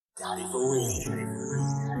Yeah.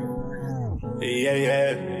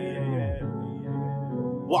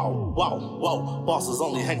 Whoa. Bosses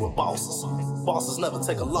only hang with bosses. Bosses never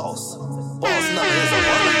take a loss. Boss never is a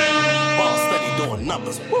runner. Boss steady doing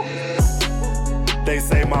numbers. Woo. They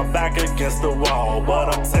say my back against the wall,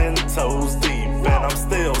 but I'm 10 toes deep, and I'm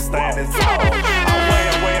still standing tall.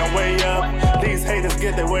 I'm way up. These haters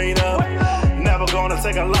get their weight up. Never gonna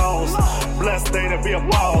take a loss. Blessed day to be a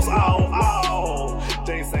boss.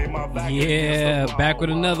 They say my back Yeah, back with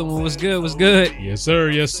another one. What's good? Yes,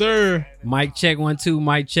 sir. Mic check 1 2.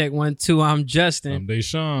 Mic check 1 2. I'm Justin. I'm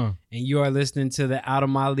Deshaun. And you are listening to the Out of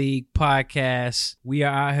My League podcast. We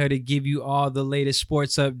are out here to give you all the latest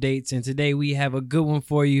sports updates. And today we have a good one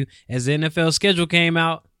for you as the NFL schedule came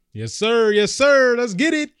out. Yes, sir. Let's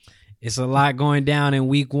get it. It's a lot going down in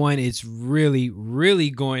week one. It's really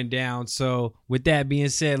going down. So with that being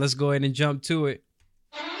said, let's go ahead and jump to it.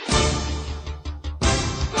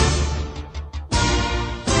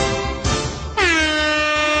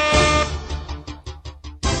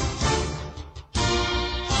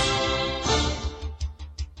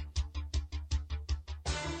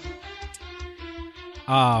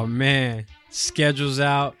 Oh, man. Schedule's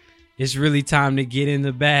out. It's really time to get in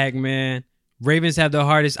the bag, man. Ravens have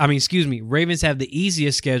the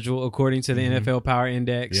easiest schedule according to the NFL Power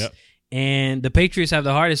Index. Yep. And the Patriots have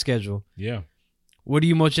the hardest schedule. Yeah. What are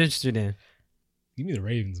you most interested in? Give me the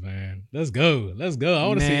Ravens, man. Let's go. I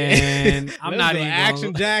want to see it. I'm not even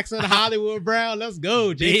Action Jackson, Hollywood Brown. Let's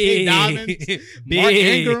go. J.K. Dobbins, Mark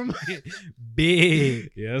Ingram.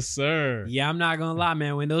 Big. Yes, sir. Yeah, I'm not going to lie,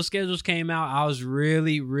 man. When those schedules came out, I was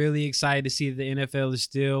really excited to see that the NFL is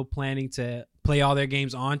still planning to play all their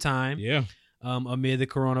games on time. Yeah. Amid the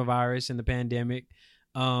coronavirus and the pandemic.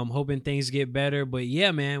 Hoping things get better. But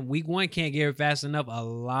yeah, man, week one can't get fast enough. A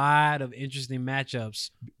lot of interesting matchups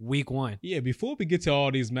week one. Yeah, before we get to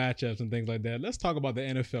all these matchups and things like that, let's talk about the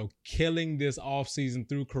NFL killing this offseason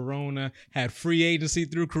through Corona, had free agency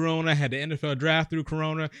through Corona, had the NFL draft through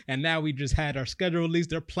Corona, and now we just had our schedule released.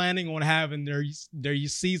 They're planning on having their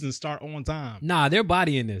season start on time. Nah, they're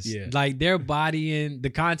bodying this. Yeah. Like, they're bodying the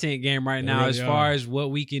content game right now as far as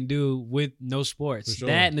what we can do with no sports. Sure.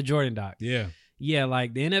 That and the Jordan doc. Yeah. Yeah,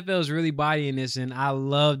 like the NFL is really bodying this, and I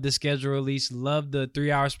love the schedule release. Love the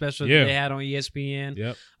 3-hour special that they had on ESPN.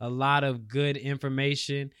 Yep. A lot of good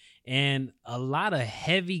information and a lot of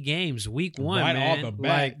heavy games. Week one, right man. off the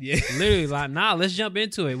bat. Literally, let's jump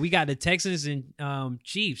into it. We got the Texans and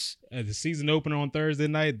Chiefs. The season opener on Thursday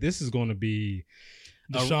night. This is going to be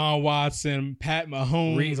Deshaun Watson, Pat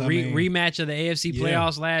Mahomes. Rematch of the AFC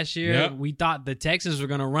playoffs last year. Yep. We thought the Texans were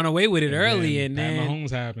going to run away with it early, and Pat then Mahomes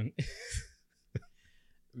happened.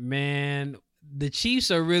 Man, the Chiefs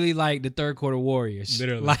are really like the third quarter Warriors.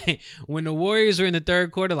 Literally. Like when the Warriors were in the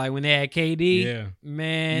third quarter, like when they had KD,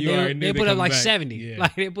 man, they put up like back. 70. Yeah.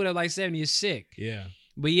 Like they put up like 70 is sick. Yeah.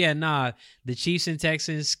 But yeah, the Chiefs and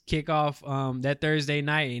Texans kick off that Thursday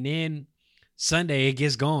night, and then Sunday it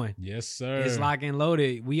gets going. Yes, sir. It's locked and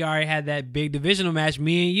loaded. We already had that big divisional match,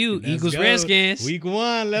 me and you, Eagles go. Redskins. Week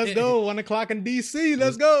one, let's go. 1 o'clock in DC,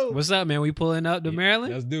 let's go. What's up, man? We pulling up to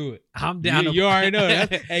Maryland? Let's do it. I'm down. You already know.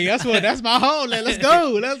 That's my home. Let's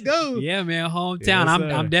go. Yeah, man, hometown.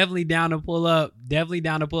 Yes, I'm definitely down to pull up. Definitely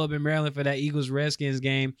down to pull up in Maryland for that Eagles Redskins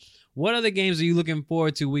game. What other games are you looking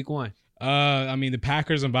forward to week one? The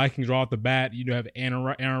Packers and Vikings are off the bat. You have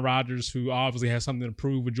Aaron Rodgers, who obviously has something to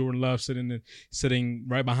prove with Jordan Love sitting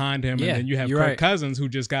right behind him. Yeah, and then you have Kirk Cousins, who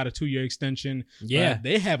just got a 2-year extension. Yeah.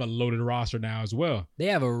 They have a loaded roster now as well. They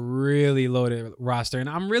have a really loaded roster, and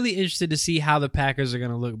I'm really interested to see how the Packers are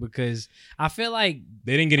going to look because I feel like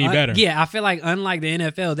they didn't get any better. Yeah, I feel like unlike the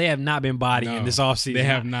NFL, they have not been bodying this offseason. They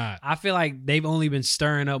have not. I feel like they've only been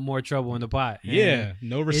stirring up more trouble in the pot. Yeah,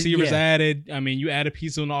 no receivers added. You add a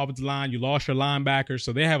piece on the offensive line. You lost your linebacker,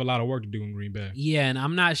 so they have a lot of work to do in Green Bay. Yeah, and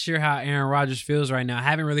I'm not sure how Aaron Rodgers feels right now. I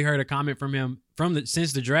haven't really heard a comment from him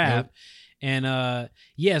since the draft. Nope.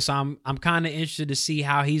 And so I'm kind of interested to see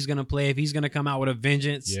how he's going to play, if he's going to come out with a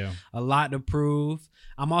vengeance. Yeah. A lot to prove.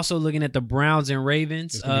 I'm also looking at the Browns and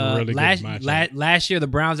Ravens. It's gonna be a really good matchup. Last year, the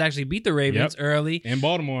Browns actually beat the Ravens early. In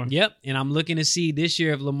Baltimore. Yep. And I'm looking to see this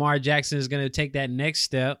year if Lamar Jackson is going to take that next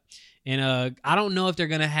step. And I don't know if they're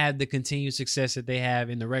going to have the continued success that they have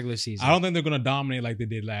in the regular season. I don't think they're going to dominate like they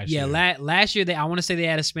did last year. Yeah, last year, I want to say they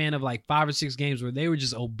had a span of like 5 or 6 games where they were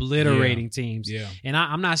just obliterating teams. Yeah. And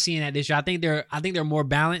I'm not seeing that this year. I think they're more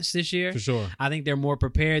balanced this year. For sure. I think they're more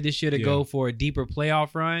prepared this year to go for a deeper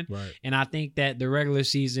playoff run. Right. And I think that the regular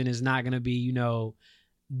season is not going to be,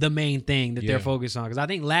 the main thing that they're focused on. Because I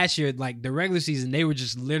think last year, like the regular season, they were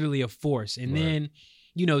just literally a force. And then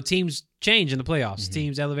teams change in the playoffs. Mm-hmm.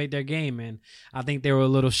 Teams elevate their game, and I think they were a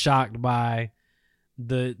little shocked by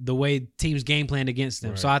the way teams game planned against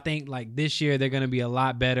them. Right. So I think like this year they're going to be a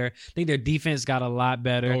lot better. I think their defense got a lot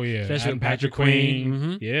better. Oh yeah, especially Adam with Patrick Queen.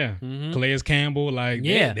 Mhm. Yeah, Mhm. Calais Campbell. Like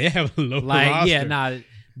Yeah. they have a low Like roster.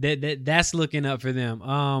 that's looking up for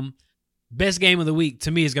them. Best game of the week to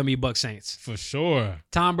me is going to be Bucs Saints. For sure.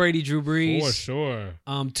 Tom Brady, Drew Brees. For sure.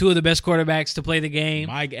 Two of the best quarterbacks to play the game.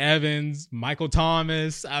 Mike Evans, Michael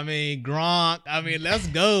Thomas. I mean, Gronk. I mean, let's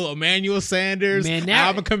go. Emmanuel Sanders, Man, now-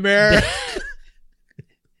 Alvin Kamara,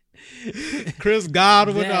 Chris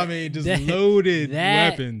Godwin. Just loaded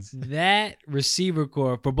weapons. That receiver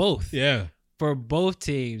core for both. Yeah. For both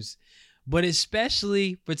teams, but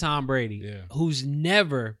especially for Tom Brady, Yeah. who's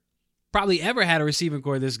never probably ever had a receiving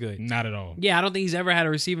core this good. Not at all. Yeah, I don't think he's ever had a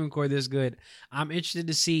receiving core this good. I'm interested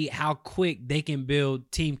to see how quick they can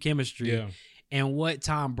build team chemistry Yeah. and what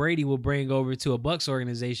Tom Brady will bring over to a Bucs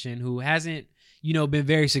organization who hasn't, been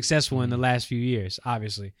very successful in the last few years,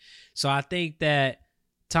 obviously. So I think that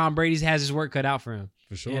Tom Brady has his work cut out for him.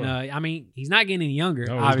 For sure. And he's not getting any younger,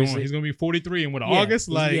 No, obviously. he's going to be 43 in Yeah, August.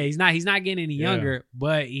 he's not getting any younger,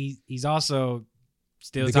 but he's also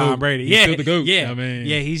still The Tom GOAT. Brady. He's still the GOAT. Yeah. I mean-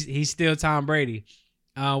 yeah, he's still Tom Brady.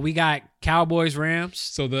 We got Cowboys Rams.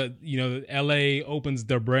 So the LA opens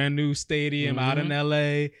their brand new stadium out in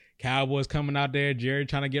LA. Cowboys coming out there. Jerry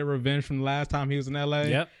trying to get revenge from the last time he was in LA.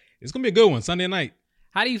 Yep. It's gonna be a good one Sunday night.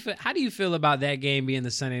 How do you feel about that game being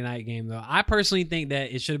the Sunday night game though? I personally think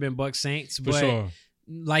that it should have been Bucs Saints, For but sure.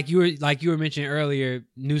 like you were mentioning earlier,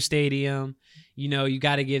 new stadium. You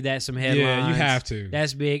got to give that some headlines. Yeah, you have to.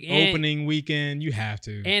 That's big. And, Opening weekend, you have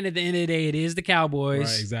to. and at the end of the day, it is the Cowboys.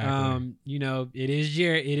 Right, exactly. It is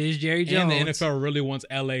Jerry Jones. And the NFL really wants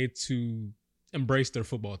LA to embrace their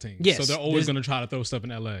football team. Yes, So they're always going to try to throw stuff in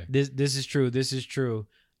LA. This is true. This is true.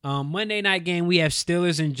 Monday night game, we have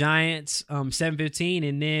Steelers and Giants, 7:15,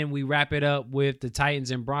 and then we wrap it up with the Titans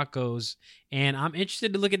and Broncos. And I'm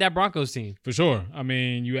interested to look at that Broncos team. For sure. I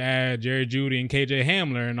mean, you add Jerry Jeudy and KJ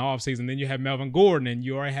Hamler in the offseason, then you have Melvin Gordon, and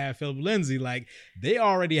you already have Philip Lindsay. Like, they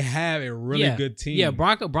already have a really good team. Yeah,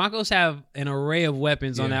 Broncos have an array of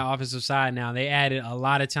weapons on Yeah. that offensive side now. They added a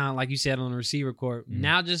lot of talent, like you said, on the receiver court.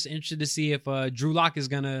 Now just interested to see if Drew Lock is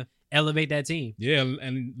going to elevate that team. Yeah,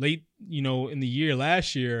 and late, in the year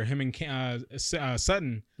last year, him and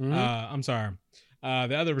Sutton, the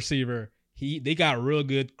other receiver, they got real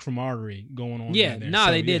good camaraderie going on. Yeah, right there. no,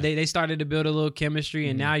 So, they did. yeah. They started to build a little chemistry,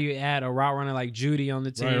 and now you add a route runner like Judy on the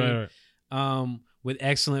team, Right. with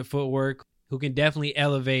excellent footwork, who can definitely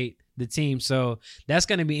elevate the team. So that's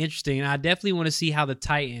going to be interesting. And I definitely want to see how the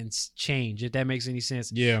Titans change, if that makes any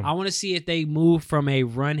sense. Yeah. I want to see if they move from a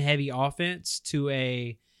run-heavy offense to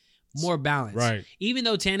a more balanced. Right. Even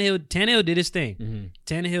though Tannehill did his thing. Mm-hmm.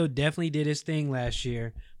 Tannehill definitely did his thing last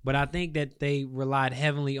year, but I think that they relied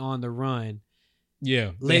heavily on the run.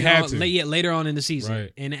 Yeah, Later on in the season.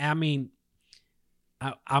 Right. And I mean,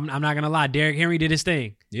 I'm not gonna lie, Derrick Henry did his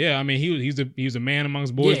thing. Yeah, I mean, he was a man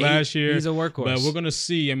amongst boys last year. He's a workhorse. But we're gonna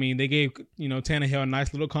see. I mean, they gave Tannehill a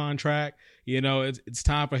nice little contract. It's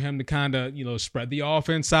time for him to kind of spread the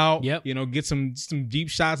offense out. Yep. Get some deep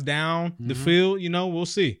shots down the field. We'll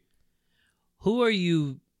see. Who are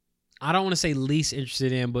you? I don't want to say least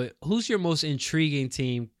interested in, but who's your most intriguing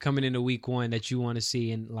team coming into week one that you want to see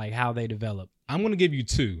and like how they develop? I'm gonna give you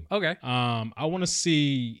two. Okay. I want to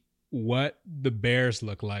see what the Bears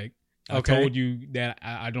look like. Okay. I told you that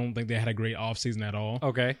I don't think they had a great offseason at all.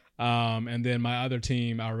 Okay. And then my other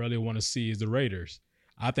team I really want to see is the Raiders.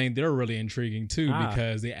 I think they're really intriguing too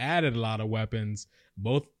because they added a lot of weapons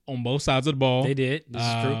on both sides of the ball. They did. This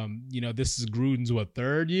is true. This is Gruden's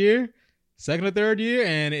second or third year,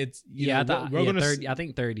 and it's I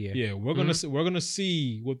think third year. Yeah, we're gonna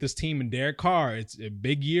see with this team and Derek Carr. It's a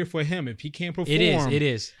big year for him if he can't perform. It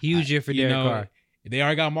is huge year for Derek Carr. They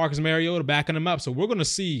already got Marcus Mariota backing them up, so we're gonna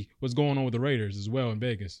see what's going on with the Raiders as well in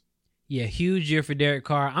Vegas. Yeah, huge year for Derek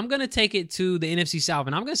Carr. I'm gonna take it to the NFC South,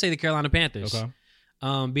 and I'm gonna say the Carolina Panthers. Okay.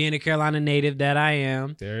 Being a Carolina native that I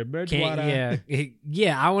am, Terry Bridgewater.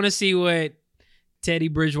 I want to see what Teddy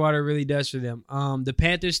Bridgewater really does for them. The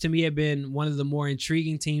Panthers to me have been one of the more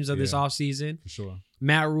intriguing teams of this offseason. For sure.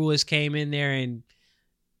 Matt Rule came in there and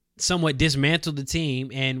somewhat dismantled the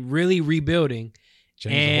team and really rebuilding.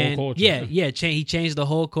 Changed the whole culture. He changed the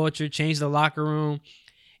whole culture, changed the locker room.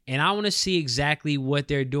 And I want to see exactly what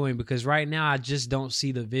they're doing because right now I just don't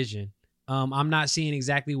see the vision. I'm not seeing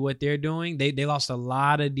exactly what they're doing. They lost a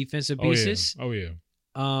lot of defensive pieces. Oh yeah.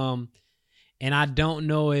 And I don't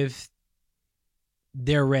know if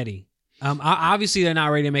they're ready. Obviously they're not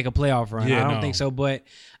ready to make a playoff run. I don't think so, but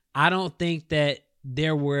I don't think that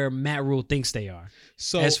they're where Matt Rule thinks they are.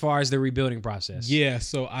 So as far as the rebuilding process. Yeah,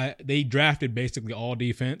 so they drafted basically all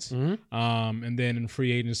defense. Mm-hmm. And then in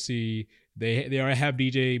free agency, they already have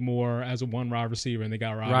DJ Moore as a one wide receiver, and they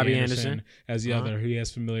got Robbie Anderson as the other. He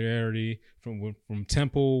has familiarity from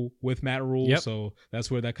Temple with Matt Rule, Yep. so that's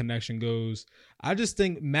where that connection goes. I just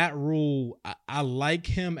think Matt Rule, I like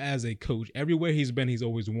him as a coach. Everywhere he's been, he's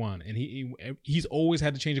always won, and he's always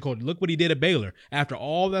had to change the culture. Look what he did at Baylor after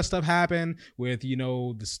all that stuff happened with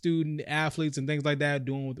the student athletes and things like that,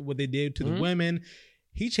 doing what they did to the women.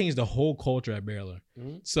 He changed the whole culture at Baylor.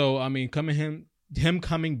 So I mean, him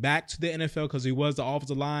coming back to the NFL because he was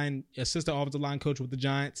the assistant offensive line coach with the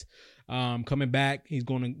Giants. Coming back, he's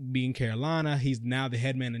going to be in Carolina. He's now the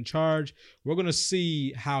head man in charge. We're going to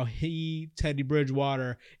see how Teddy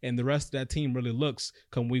Bridgewater, and the rest of that team really looks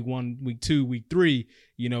come week 1, week 2, week 3.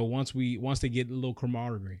 Once they get a little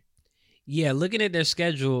camaraderie. Yeah, looking at their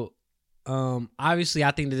schedule, obviously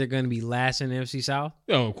I think that they're going to be last in the NFC South.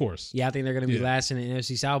 Oh, of course. Yeah, I think they're going to be last in the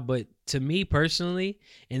NFC South. But to me personally,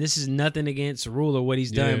 and this is nothing against Rule or what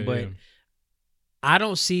he's done, but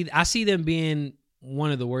I see them being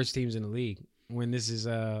one of the worst teams in the league when this is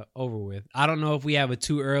over with. I don't know if we have a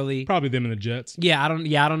too early. Probably them and the Jets. I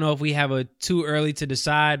don't know if we have a too early to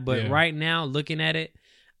decide, but right now looking at it,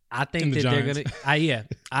 I think that they're gonna.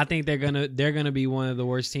 I think they're gonna be one of the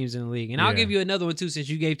worst teams in the league. And I'll give you another one too. Since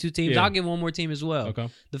you gave 2 teams, I'll give one more team as well. Okay.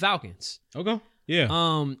 The Falcons. Okay.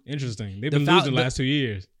 Yeah. Interesting. They've been losing the last 2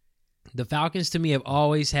 years. The Falcons to me have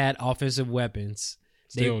always had offensive weapons.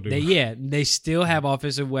 Still do. They still have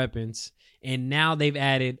offensive weapons, and now they've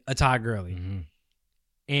added a Todd Gurley,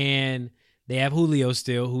 and they have Julio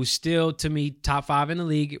still, who's still, to me, top 5 in the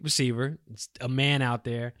league receiver. It's a man out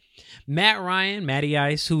there. Matt Ryan, Matty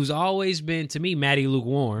Ice, who's always been, to me, Matty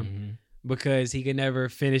lukewarm because he can never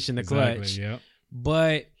finish in the clutch. Yep.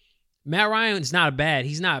 But Matt Ryan's not a bad.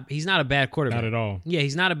 He's not a bad quarterback. Not at all. Yeah,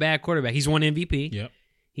 he's not a bad quarterback. He's won MVP. Yep.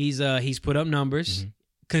 He's put up numbers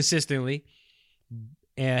consistently.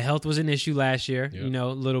 Health was an issue last year, a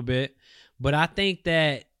little bit. But I think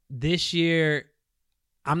that this year,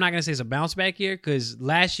 I'm not going to say it's a bounce back year because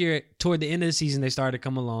last year, toward the end of the season, they started to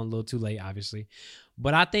come along a little too late, obviously.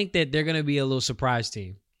 But I think that they're going to be a little surprise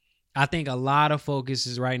team. I think a lot of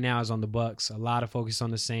focus right now is on the Bucs, a lot of focus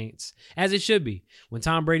on the Saints, as it should be. When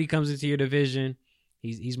Tom Brady comes into your division,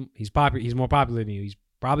 he's popular. He's more popular than you. He's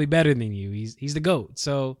probably better than you. He's the GOAT,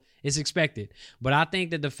 so it's expected. But I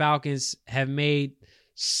think that the Falcons have made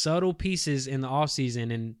subtle pieces in the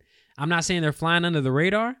offseason, and I'm not saying they're flying under the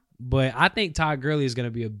radar, but I think Todd Gurley is going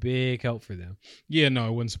to be a big help for them. Yeah, no,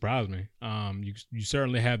 it wouldn't surprise me. You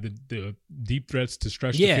certainly have the deep threats to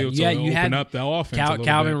stretch the field, so you open up the offense a little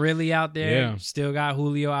Calvin bit. Ridley out there. Yeah. Still got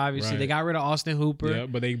Julio, obviously. Right. They got rid of Austin Hooper. Yeah,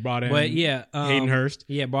 but they brought in Hayden Hurst.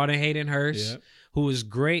 Yeah, brought in Hayden Hurst, who was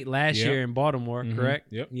great last year in Baltimore, correct?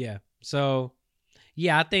 Yep. Yeah. So,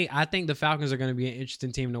 yeah, I think the Falcons are going to be an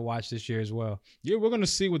interesting team to watch this year as well. Yeah, we're going to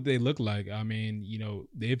see what they look like. I mean,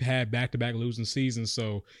 they've had back-to-back losing seasons,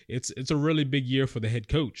 so it's a really big year for the head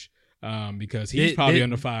coach because he's probably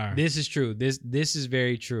under fire. This is true. This is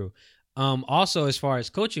very true. Also, as far as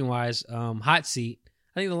coaching-wise, hot seat,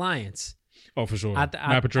 I think the Lions. Oh, for sure. Matt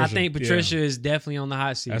Patricia. I think Patricia is definitely on the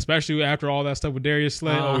hot seat, especially after all that stuff with Darius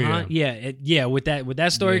Slay. With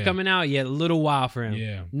that story coming out, a little while for him.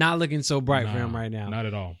 Yeah, not looking so bright for him right now. Not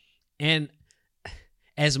at all. And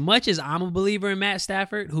as much as I'm a believer in Matt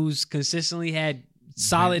Stafford, who's consistently had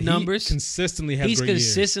solid numbers, he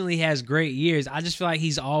consistently has great years. I just feel like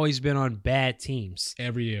he's always been on bad teams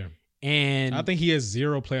every year, and I think he has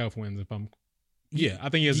 0 playoff wins. I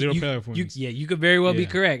think he has 0 playoff wins. You could very well be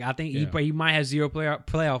correct. I think he might have 0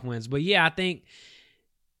 playoff wins. But I think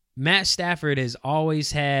Matt Stafford has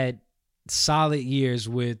always had solid years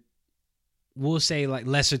with, we'll say, like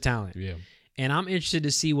lesser talent. Yeah. And I'm interested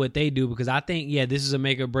to see what they do because I think, this is a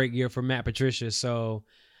make or break year for Matt Patricia. So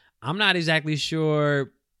I'm not exactly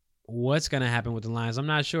sure what's going to happen with the Lions. I'm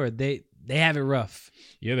not sure. They have it rough.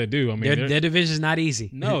 Yeah, they do. I mean, their division's not easy.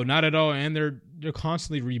 No, not at all. And they're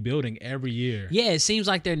constantly rebuilding every year. Yeah, it seems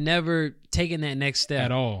like they're never taking that next step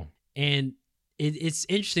at all. And it's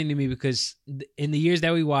interesting to me because in the years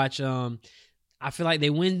that we watch, I feel like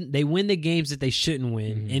they win the games that they shouldn't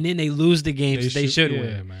win, and then they lose the games that they should win.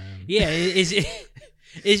 Yeah, man. Yeah,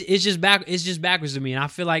 it's just backwards to me, and I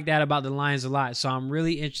feel like that about the Lions a lot. So I'm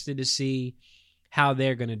really interested to see how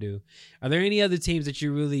they're going to do. Are there any other teams that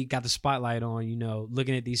you really got the spotlight on,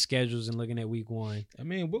 looking at these schedules and looking at week 1? I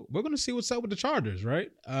mean, we're going to see what's up with the Chargers,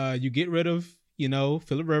 right? You get rid of,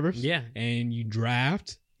 Phillip Rivers. Yeah. And you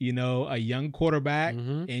draft, a young quarterback,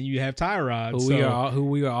 and you have Tyrod. Who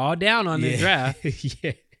we are all down on the draft.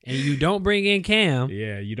 Yeah. and you don't bring in Cam.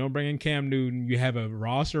 Yeah, you don't bring in Cam Newton. You have a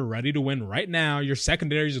roster ready to win right now. Your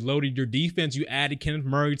secondary is loaded. Your defense, you added Kenneth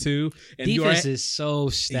Murray to. And Defense is so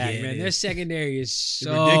stacked, Yeah, man. it Their is. secondary is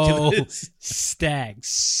so ridiculous. stacked.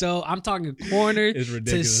 So I'm talking corner It's to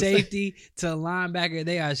ridiculous. safety to linebacker.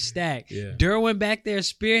 They are stacked. Yeah. Derwin back there,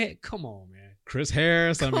 spearhead. Come on, man. Chris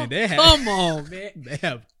Harris. I mean, they have. Come on, man. They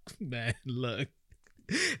have. Man, look.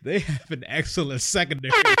 They have an excellent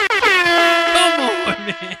secondary. Come on,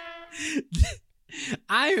 man.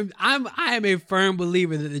 I am a firm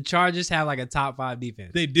believer that the Chargers have like a top 5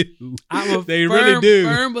 defense. They do. I'm a they firm, really do.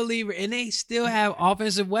 firm believer, and they still have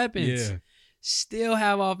offensive weapons. Yeah. Still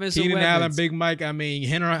have offensive Keenan weapons. Allen, Big Mike. I mean,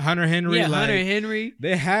 Hunter Henry. Yeah, like, Hunter Henry.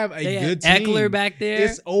 They have They a have good team. Eckler back there.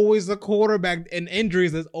 It's always the quarterback and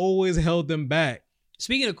injuries that's always held them back.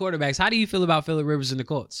 Speaking of quarterbacks, how do you feel about Phillip Rivers and the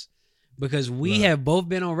Colts? Because we Look. have both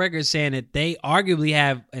been on record saying that they arguably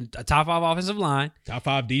have a top 5 offensive line Top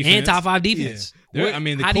 5 defense and top 5 defense. Yeah. What- I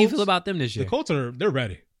mean, the how do you Colts- feel about them this year? The Colts they're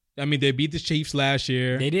ready. I mean, they beat the Chiefs last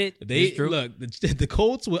year. They did. They It's true. look the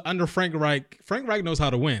Colts were under Frank Reich. Frank Reich knows how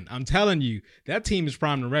to win. I'm telling you, that team is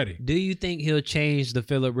primed and ready. Do you think he'll change the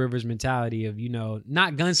Phillip Rivers mentality of,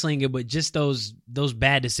 not gunslinging, but just those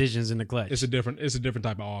bad decisions in the clutch? It's a different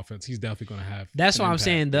type of offense. He's definitely going to have. That's an what I'm impact.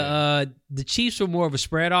 saying. Yeah. The Chiefs were more of a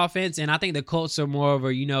spread offense, and I think the Colts are more of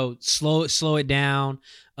a slow it down,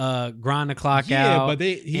 grind the clock out, but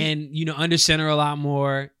and under center a lot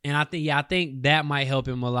more. And I think that might help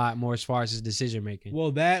him a lot more as far as his decision making.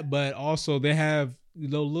 well that, but also they have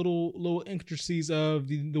the little intricacies of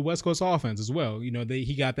the West Coast offense as well.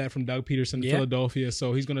 He got that from Doug Peterson in Yeah. Philadelphia,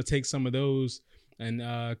 so he's going to take some of those and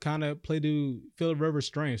kind of play to Phillip Rivers'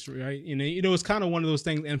 strengths, right? It's kind of one of those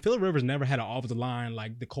things. And Phillip Rivers never had an offensive line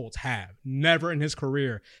like the Colts have. Never in his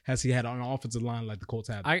career has he had an offensive line like the Colts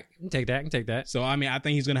have. I can take that. So I mean, I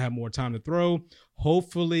think he's going to have more time to throw.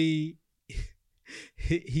 Hopefully,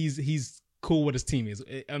 he's cool with his teammates.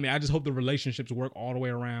 I mean, I just hope the relationships work all the way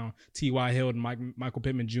around. T.Y. Hill and Michael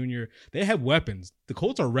Pittman Jr. They have weapons. The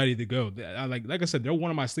Colts are ready to go. Like I said, they're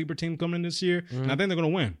one of my sleeper teams coming in this year, and I think they're going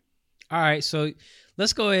to win. All right, so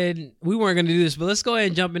let's go ahead. We weren't going to do this, but let's go ahead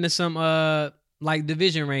and jump into some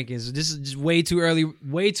division rankings. This is just way too early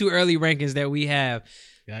rankings that we have.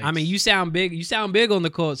 Yikes. I mean, you sound big on the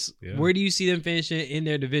Colts. Yeah. Where do you see them finishing in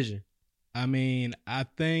their division? I mean, I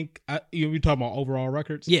think we talking about overall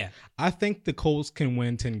records. Yeah. I think the Colts can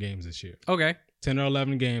win 10 games this year. Okay. 10 or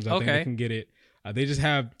 11 games. I think Okay. they can get it. They just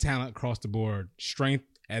have talent across the board. Strength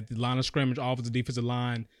at the line of scrimmage, offensive, defensive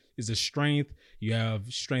line is a strength. You have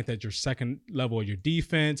strength at your second level of your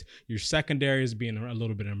defense. Your secondary is being a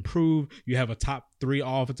little bit improved. You have a top 3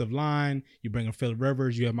 offensive line. You bring in Phillip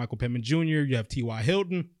Rivers. You have Michael Pittman Jr. You have T.Y.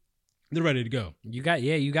 Hilton. They're ready to go. You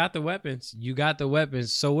got the weapons. You got the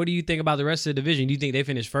weapons. So what do you think about the rest of the division? Do you think they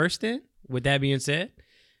finish first then? With that being said?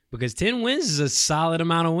 Because 10 wins is a solid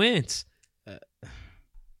amount of wins.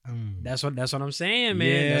 That's what I'm saying,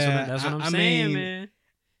 man. Yeah, That's what I'm I saying, mean, man.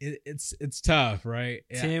 It's tough, right?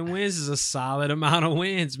 10 wins is a solid amount of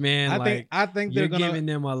wins, man. I think they're you're gonna giving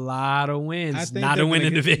them a lot of I wins, think not they're to win the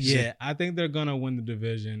gonna division. Yeah, I think they're gonna win the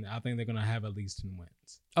division. I think they're gonna have at least 10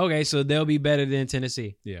 wins. Okay, so they'll be better than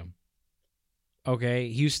Tennessee. Yeah, Okay,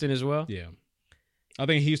 Houston as well. yeah. I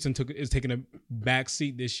think Houston is taking a back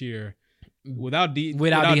seat this year without D-Hop.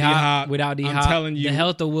 Without D-Hop, I'm telling you, the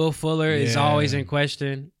health of Will Fuller is Yeah. always in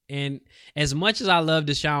question. And as much as I love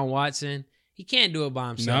Deshaun Watson, he can't do it by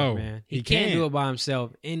himself, No, man. He he can't do can't. it by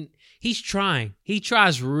himself. And he's trying. He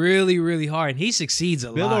tries really, really hard, and he succeeds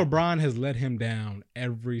a Bill lot. O'Brien has let him down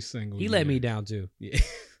every single He year. let me down too. Yeah.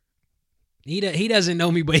 He doesn't know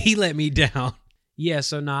me, but he let me down. Yeah,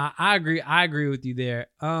 so nah, I agree with you there.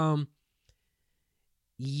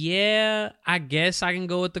 Yeah, I guess I can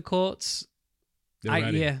go with the Colts. They're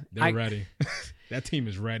ready. They're I- ready. That team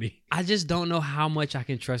is ready. I just don't know how much I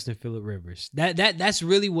can trust in Phillip Rivers. That's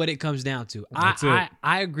really what it comes down to. That's it.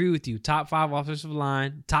 I agree with you. Top 5 offensive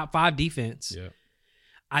line, top 5 defense. Yeah.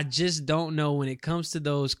 I just don't know when it comes to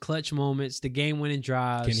those clutch moments, the game-winning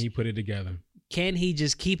drives. Can he put it together? Can he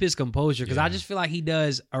just keep his composure? Because Yeah. I just feel like he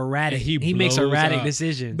does erratic. And He makes blows erratic up.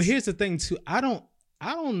 decisions. But here's the thing too. I don't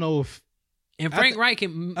know if And I Frank thi- Wright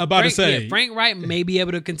can. About to say. Frank Wright may be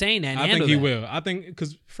able to contain that. And I handle think he that. will. I think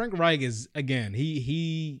because Frank Reich is again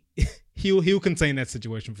he'll contain that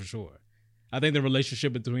situation for sure. I think the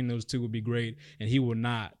relationship between those two would be great, and he would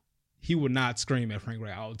not scream at Frank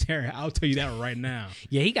Reich. I'll tell you that right now.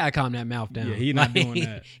 Yeah, he gotta calm that mouth down. Yeah, he not doing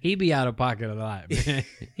that. He be out of pocket a lot, man.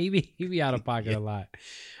 he be out of pocket a lot.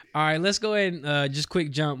 All right, let's go ahead and just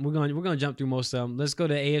quick jump. We're gonna jump through most of them. Let's go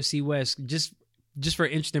to AFC West. Just for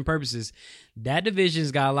interesting purposes, that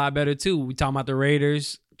division's got a lot better too. We talking about the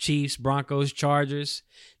Raiders, Chiefs, Broncos, Chargers.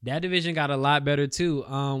 That division got a lot better too.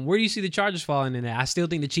 Where do you see the Chargers falling in that? I still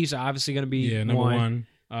think the Chiefs are obviously going to be number one.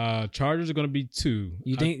 Chargers are going to be 2.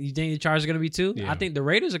 You think the Chargers are going to be 2? Yeah. I think the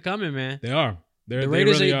Raiders are coming, man. They are. The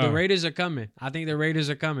Raiders are coming. I think the Raiders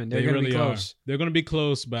are coming. They're going to be close. They're going to be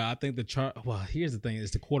close, but I think well, here's the thing: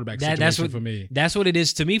 it's the quarterback situation for me. That's what it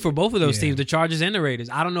is to me for both of those teams, the Chargers and the Raiders.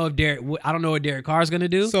 I don't know what Derek Carr is going to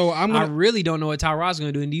do. So I really don't know what Tyrod's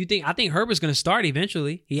going to do. And do you think? I think Herbert's going to start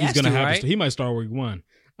eventually. He's going to have to. He might start week 1.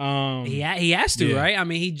 He has to, right? I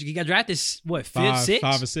mean, he got drafted what, 5th,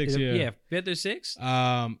 5 or 6, yeah, 5th or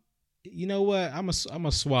 6th. You know what? I'm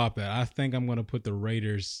gonna swap that. I think I'm gonna put the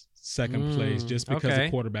Raiders second place just because of the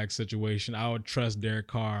quarterback situation. I would trust Derek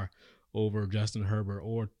Carr over Justin Herbert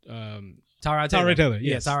or Tyrod Taylor.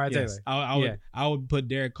 Yes, Tyrod Taylor. I would put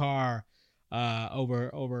Derek Carr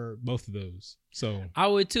over both of those. So I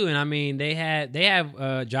would too. And I mean, they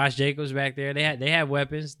have Josh Jacobs back there. They have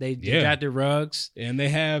weapons. They got their Ruggs, and they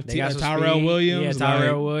have Tyrell Williams. Yeah,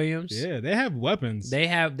 Tyrell Williams. Yeah, they have weapons. They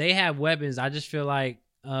have weapons. I just feel like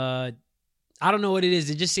I don't know what it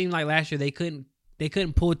is. It just seemed like last year they couldn't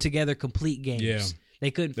pull together complete games. Yeah.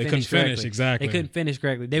 They couldn't finish exactly. They couldn't finish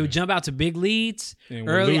correctly. They would jump out to big leads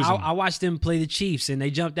early. I watched them play the Chiefs, and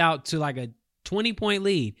they jumped out to like a 20-point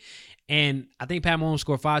lead. And I think Pat Mahomes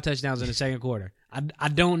scored 5 touchdowns in the second quarter. I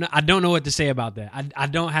don't know what to say about that. I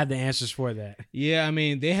don't have the answers for that. Yeah, I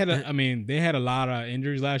mean they had a lot of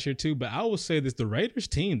injuries last year too. But I will say this: the Raiders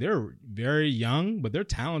team, they're very young, but they're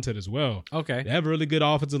talented as well. Okay, they have a really good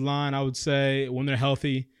offensive line. I would say when they're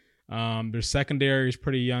healthy, their secondary is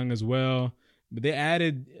pretty young as well. But they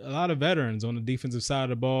added a lot of veterans on the defensive side of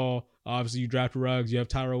the ball. Obviously, you draft Ruggs. You have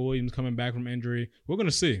Tyrell Williams coming back from injury. We're going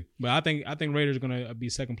to see. But I think Raiders are going to be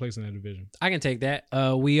second place in that division. I can take that.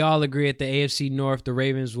 We all agree at the AFC North, the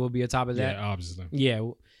Ravens will be atop of that. Yeah, obviously.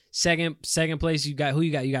 Yeah. Second place, you got who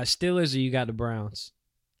you got? You got Steelers or you got the Browns?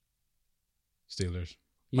 Steelers.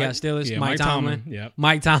 You got Steelers? Yeah, Mike Tomlin. Yeah.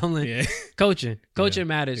 Mike Tomlin. Yeah. Coaching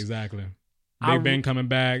matters. Exactly. Big Ben coming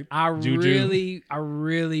back. Juju. I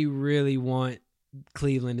really want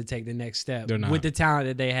Cleveland to take the next step with the talent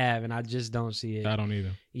that they have, and I just don't see it. I don't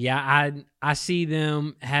either. Yeah, I see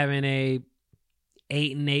them having a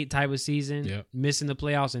 8-8 type of season, missing the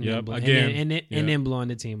playoffs, and then blowing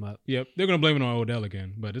the team up. Yep, they're gonna blame it on Odell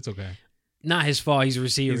again, but it's okay. Not his fault. He's a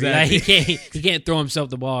receiver. Exactly. Like, he can't throw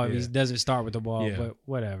himself the ball if he doesn't start with the ball. But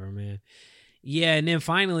whatever, man. Yeah, and then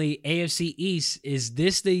finally, AFC East. Is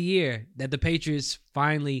this the year that the Patriots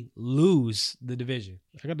finally lose the division?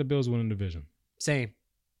 I got the Bills winning the division. Same.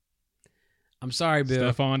 I'm sorry,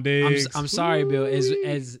 Bill. Stephon Diggs. I'm sorry, Bill.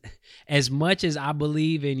 As much as I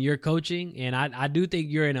believe in your coaching, and I do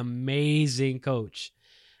think you're an amazing coach,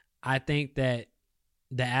 I think that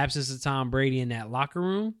the absence of Tom Brady in that locker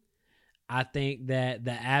room, I think that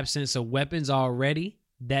the absence of weapons already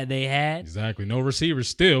that they had. Exactly. No receivers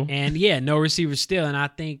still. And no receivers still. And I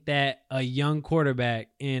think that a young quarterback,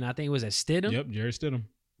 and I think it was Stidham. Yep, Jerry Stidham.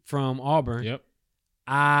 From Auburn. Yep.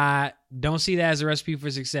 I don't see that as a recipe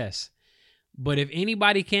for success. But if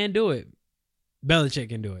anybody can do it, Belichick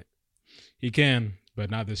can do it. He can,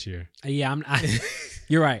 but not this year. Yeah,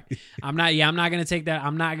 you're right. I'm not going to take that.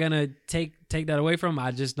 I'm not going to take that away from him.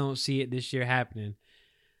 I just don't see it this year happening.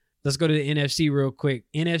 Let's go to the NFC real quick.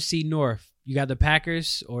 NFC North. You got the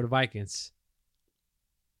Packers or the Vikings?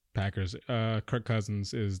 Packers. Kirk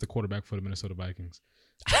Cousins is the quarterback for the Minnesota Vikings.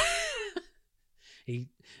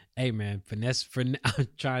 Hey man, finesse. I'm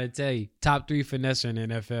trying to tell you, top 3 finesser in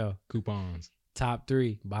the NFL. Coupons. Top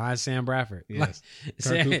 3 behind Sam Bradford. Yes.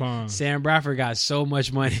 Sam Bradford got so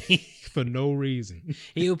much money for no reason.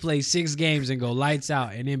 He'll play 6 games and go lights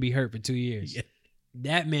out and then be hurt for 2 years. Yeah.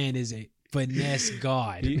 That man is a finesse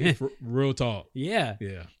god. Real talk. Yeah.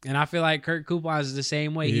 And I feel like Kirk Coupons is the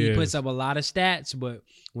same way. He puts up a lot of stats, but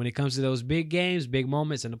when it comes to those big games, big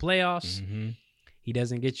moments in the playoffs, he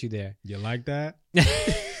doesn't get you there. You like that?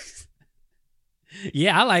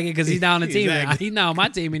 Yeah, I like it because he's not on the team. Exactly. He's not on my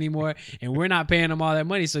team anymore, and we're not paying him all that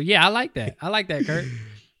money. So, yeah, I like that. I like that, Kurt.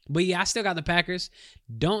 But, yeah, I still got the Packers.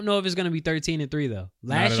 Don't know if it's going to be 13-3, though.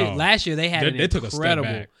 Last year they had an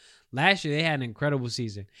incredible. Last year they had an incredible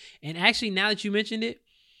season. And actually, now that you mentioned it,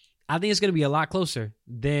 I think it's going to be a lot closer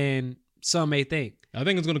than some may think. I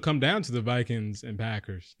think it's going to come down to the Vikings and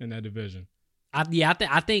Packers in that division. I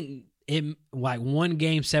think it like 1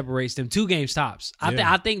 game separates them, 2 games tops.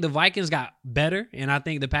 I think the Vikings got better, and I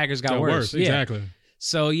think the Packers got worse. Exactly. Yeah.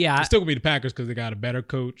 So yeah, it's still gonna be the Packers because they got a better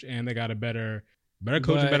coach and they got a better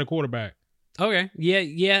coach and better quarterback. Okay.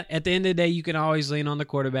 Yeah. At the end of the day, you can always lean on the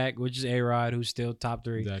quarterback, which is A-Rod, who's still top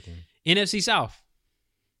 3. Exactly. NFC South,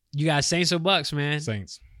 you got Saints or Bucks, man.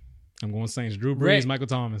 Saints. I'm going Saints. Drew Brees, Michael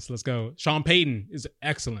Thomas. Let's go. Sean Payton is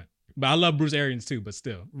excellent. But I love Bruce Arians too, but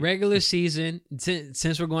still. Regular season,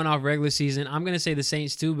 since we're going off regular season, I'm going to say the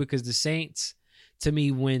Saints too, because the Saints, to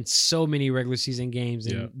me, win so many regular season games.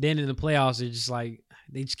 And then in the playoffs, they're just like,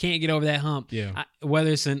 they just can't get over that hump. Yeah.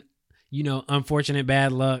 Whether it's an, unfortunate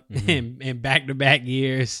bad luck and back-to-back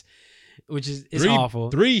years, which is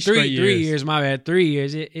awful. Three years, my bad. 3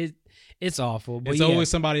 years. It's awful. But it's always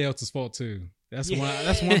somebody else's fault too. That's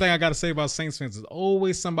one thing I got to say about Saints fans. It's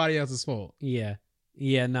always somebody else's fault. Yeah.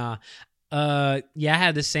 Yeah, nah. I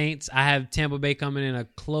have the Saints. I have Tampa Bay coming in a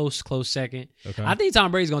close second. Okay. I think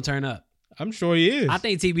Tom Brady's going to turn up. I'm sure he is. I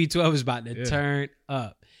think TB12 is about to turn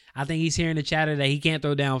up. I think he's hearing the chatter that he can't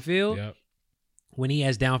throw downfield. Yep. When he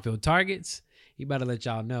has downfield targets, he about to let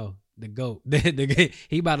y'all know the GOAT.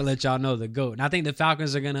 He about to let y'all know the GOAT. And I think the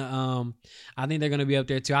Falcons are gonna I think they're gonna be up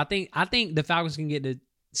there too. I think the Falcons can get to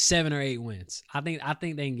 7 or 8 wins. I think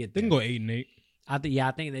they can get there. They can go 8-8. I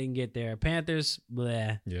think they can get there. Panthers,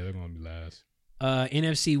 bleh. Yeah, they're gonna be last.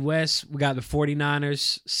 NFC West, we got the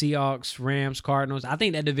 49ers, Seahawks, Rams, Cardinals. I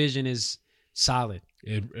think that division is solid.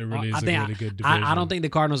 It really is a really good division. I don't think the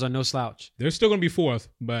Cardinals are no slouch. They're still going to be 4th,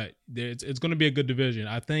 but it's going to be a good division.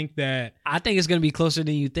 I think it's going to be closer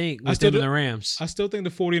than you think with them and the Rams. I still think the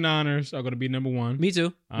 49ers are going to be number 1. Me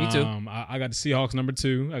too. I got the Seahawks number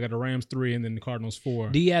 2. I got the Rams 3, and then the Cardinals 4.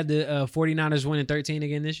 Do you have the 49ers winning 13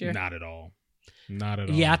 again this year? Not at all. Not at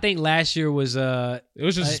all. Yeah, I think last year was it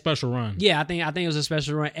was just a special run. Yeah, I think it was a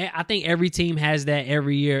special run. I think every team has that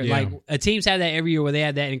every year. Yeah. Like teams have that every year where they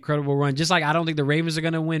have that incredible run. Just like I don't think the Ravens are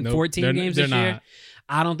going to win 14 games this year.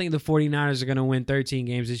 I don't think the 49ers are going to win 13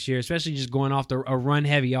 games this year, especially just going off a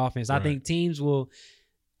run-heavy offense. Right. I think teams will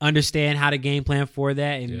understand how to game plan for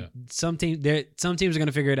that, and some teams are going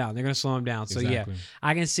to figure it out. They're going to slow them down. So exactly.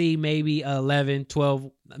 I can see maybe 11,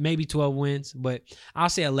 12, maybe 12 wins, but I'll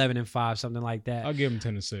say 11-5, something like that. I'll give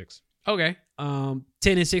them 10-6. Okay.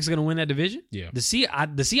 10-6 are going to win that division. Yeah. The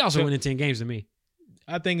Seahawks are winning 10 games to me.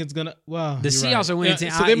 I think it's gonna. Well, the Seahawks are winning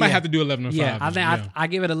 10. So they might have to do 11-5. Yeah, I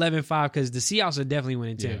give it 11-5 because the Seahawks are definitely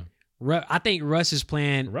winning 10. Yeah. I think Russ is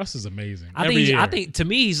playing. Russ is amazing. I think to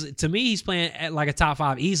me he's playing at like a top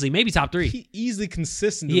 5 easily, maybe top 3. He easily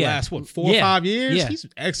consistent the last 4 or 5 years. Yeah. He's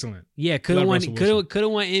excellent. Yeah, could have won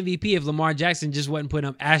MVP if Lamar Jackson just wasn't putting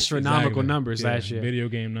up astronomical numbers last year. Video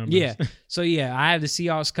game numbers. Yeah. So I have the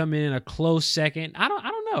Seahawks coming in a close second. I don't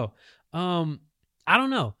know. I don't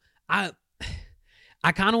know.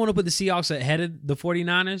 I kind of want to put the Seahawks ahead of the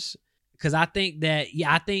 49ers because I think that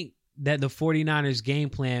the 49ers game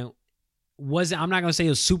plan I'm not going to say it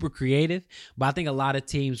was super creative, but I think a lot of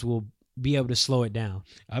teams will be able to slow it down.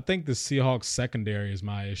 I think the Seahawks secondary is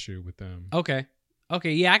my issue with them. Okay.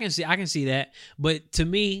 Yeah, I can see that. But to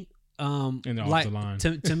me, off the line.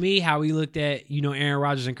 to me, how we looked at, Aaron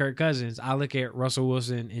Rodgers and Kirk Cousins, I look at Russell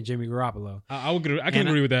Wilson and Jimmy Garoppolo. I can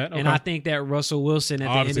agree with that. Okay. And I think that Russell Wilson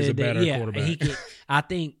at the end of the day, quarterback. I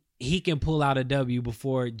think he can pull out a W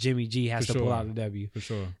before Jimmy G has to pull out a W. For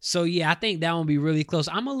sure. So I think that one will be really close.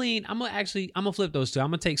 I'm gonna flip those two. I'm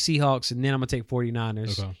gonna take Seahawks and then I'm gonna take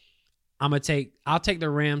 49ers. Okay. I'll take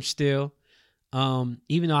the Rams still.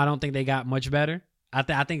 Even though I don't think they got much better. I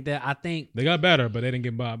think they got better, but they didn't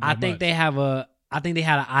get by I think much. they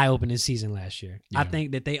had an eye-opening season last year. Yeah. I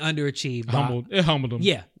think that they underachieved. It humbled them.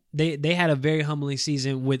 Yeah. They had a very humbling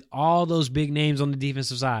season with all those big names on the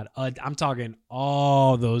defensive side. I'm talking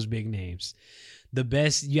all those big names.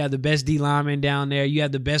 You have the best D lineman down there. You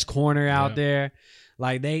have the best corner out there.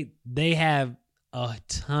 Like they have a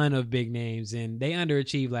ton of big names, and they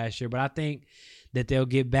underachieved last year. But I think that they'll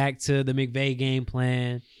get back to the McVay game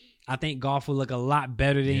plan. I think Goff will look a lot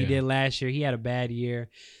better than he did last year. He had a bad year.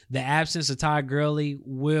 The absence of Todd Gurley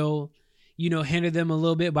will, hinder them a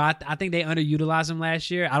little bit, but I think they underutilized him last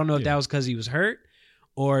year. I don't know if that was because he was hurt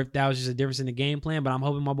or if that was just a difference in the game plan, but I'm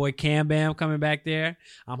hoping my boy Cam Bam coming back there.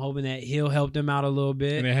 I'm hoping that he'll help them out a little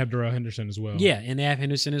bit. And they have Darrell Henderson as well. Yeah, and they have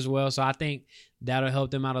Henderson as well. So I think that'll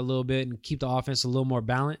help them out a little bit and keep the offense a little more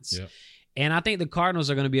balanced. Yep. And I think the Cardinals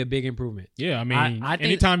are going to be a big improvement. Yeah, I mean, I think,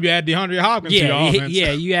 anytime you add DeAndre Hopkins to your offense.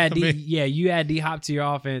 You add D-Hop to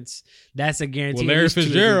your offense, that's a guarantee. Well, Larry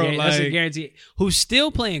Fitzgerald, that's a guarantee. Who's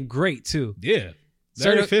still playing great, too. Yeah.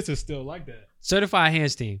 Larry Fitz is still like that. Certified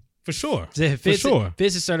hands team. For sure. Fitz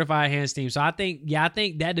is certified hands team. So I think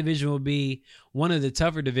that division will be one of the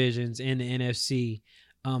tougher divisions in the NFC.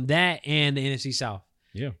 That and the NFC South.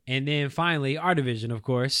 Yeah. And then finally, our division, of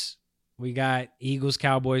course. We got Eagles,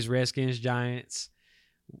 Cowboys, Redskins, Giants.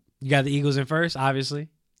 You got the Eagles in first, obviously.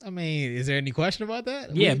 I mean, is there any question about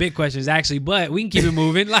that? Yeah, big questions actually, but we can keep it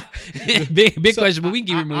moving. Like big question, but we can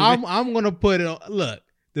keep it moving. I'm gonna put it on. Look,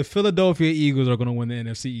 the Philadelphia Eagles are going to win the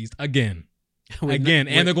NFC East again.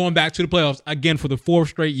 And they're going back to the playoffs again for the 4th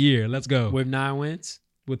straight year. Let's go. With 9 wins?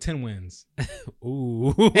 With 10 wins.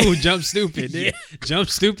 Ooh, jump stupid. Yeah. Jump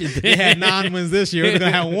stupid. They had 9 wins this year. They're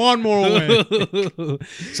going to have 1 more win.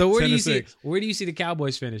 So where do you see the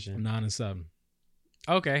Cowboys finishing? 9-7.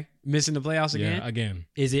 Okay. Missing the playoffs again? Yeah, again.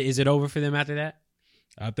 Is it over for them after that?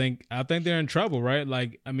 I think they're in trouble, right?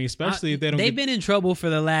 Like, I mean, especially if they don't. They've been in trouble for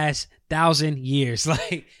the last 1,000 years.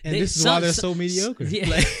 Like, and this is why they're so mediocre. Yeah,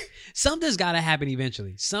 like, something's got to happen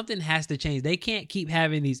eventually. Something has to change. They can't keep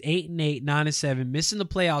having these 8-8, 9-7, missing the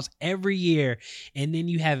playoffs every year, and then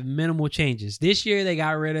you have minimal changes. This year they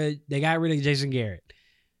got rid of Jason Garrett.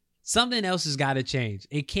 Something else has got to change.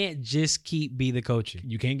 It can't just keep be the coaching.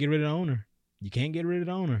 You can't get rid of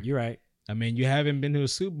the owner. You're right. I mean, you haven't been to a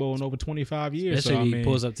Super Bowl in over 25 years. Especially so, he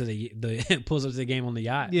pulls up to the game on the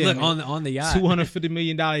yacht. Yeah, look on the yacht, $250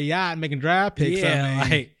 million yacht making draft picks. Yeah, I mean,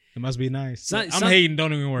 like, it must be nice. I'm hating.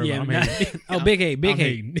 Don't even worry about it. I'm hating. Big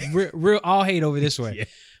hate. Real all hate over this way. Yeah.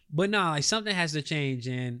 But no, like something has to change.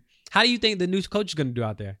 And how do you think the new coach is going to do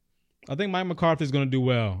out there? I think Mike McCarthy is going to do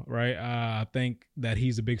well, right? I think that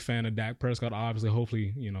he's a big fan of Dak Prescott. Obviously,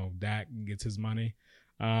 hopefully, Dak gets his money.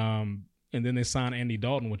 And then they sign Andy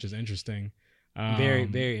Dalton, which is interesting. Very,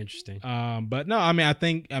 very interesting. But no, I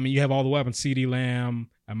mean, you have all the weapons: CeeDee Lamb,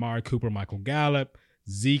 Amari Cooper, Michael Gallup,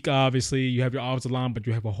 Zeke. Obviously, you have your offensive line, but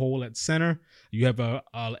you have a hole at center. You have a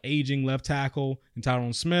aging left tackle in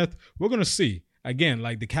Tyron Smith. We're gonna see again,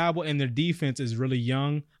 like the Cowboys and their defense is really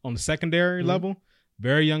young on the secondary level,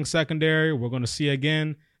 very young secondary. We're gonna see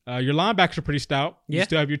again. Your linebackers are pretty stout. Yeah. You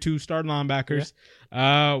still have your 2 starting linebackers.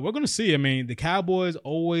 Yeah. We're gonna see. I mean, the Cowboys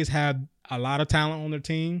always have a lot of talent on their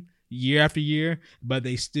team, year after year, but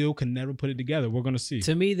they still can never put it together. We're going to see.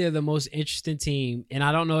 To me, they're the most interesting team, and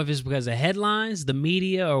I don't know if it's because of headlines, the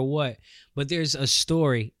media, or what, but there's a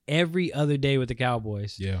story every other day with the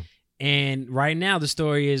Cowboys. Yeah. And right now, the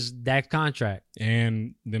story is Dak's contract.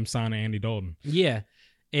 And them signing Andy Dalton. Yeah.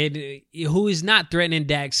 And who is not threatening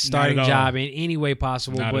Dak's starting job in any way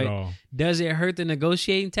possible. Not but at all. Does it hurt the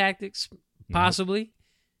negotiating tactics? Possibly. Nope.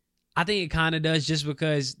 I think it kind of does, just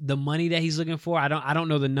because the money that he's looking for, I don't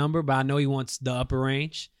know the number, but I know he wants the upper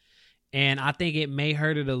range. And I think it may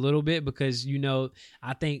hurt it a little bit because,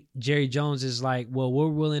 I think Jerry Jones is like, well, we're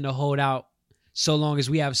willing to hold out so long as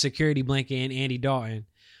we have a security blanket in Andy Dalton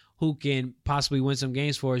who can possibly win some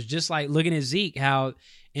games for us. Just like looking at Zeke, how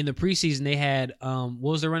in the preseason they had, what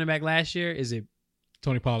was the running back last year? Is it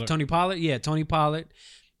Tony Pollard? Tony Pollard? Yeah, Tony Pollard.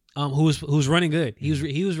 Who's running good.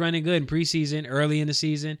 He was running good in preseason, early in the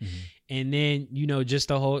season. Mm-hmm. And then, just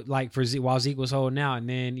the whole, like for Zeke, while Zeke was holding out, and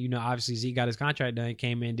then, obviously Zeke got his contract done,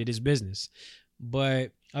 came in, did his business.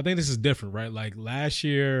 But I think this is different, right? Like last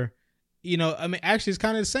year, actually it's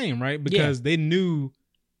kind of the same, right? Because they knew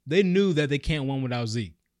that they can't win without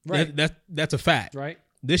Zeke. Right. That's a fact. Right.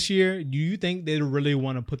 This year, do you think they really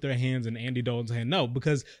want to put their hands in Andy Dalton's hand? No,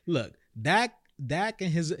 because look, Dak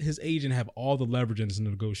and his agent have all the leverage in this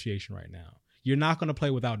negotiation right now. You're not going to play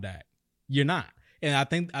without Dak. You're not. And I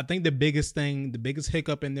think the biggest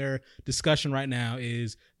hiccup in their discussion right now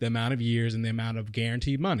is the amount of years and the amount of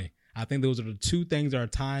guaranteed money. I think those are the 2 things that are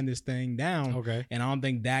tying this thing down. Okay. And I don't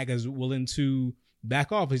think Dak is willing to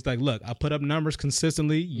back off. He's like, look, I put up numbers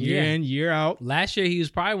consistently year in, year out. Last year, he was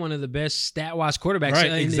probably one of the best stat-wise quarterbacks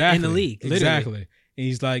in the league. Literally. Exactly. And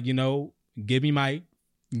he's like, give me my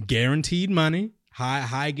guaranteed money,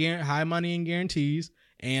 high money and guarantees,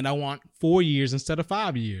 and I want 4 years instead of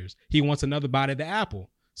 5 years. He wants another bite at the apple.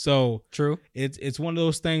 So true. It's one of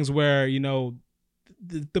those things where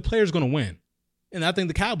the player's going to win, and I think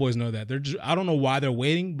the Cowboys know that. I don't know why they're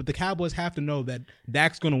waiting, but the Cowboys have to know that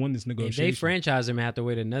Dak's going to win this negotiation. If they franchise him and have to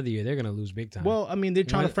wait another year, they're going to lose big time. Well, I mean, they're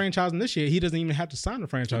trying to franchise him this year. He doesn't even have to sign a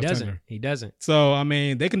franchise tender. He doesn't. So, I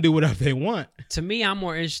mean, they can do whatever they want. To me, I'm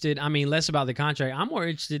more interested, less about the contract. I'm more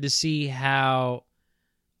interested to see how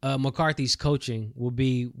McCarthy's coaching will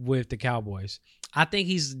be with the Cowboys. I think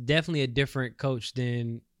he's definitely a different coach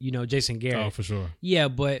than, Jason Garrett. Oh, for sure. Yeah,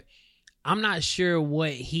 but I'm not sure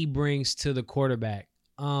what he brings to the quarterback.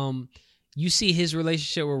 You see his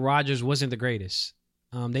relationship with Rodgers wasn't the greatest.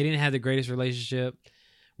 They didn't have the greatest relationship.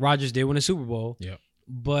 Rodgers did win a Super Bowl. Yeah.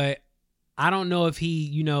 But I don't know if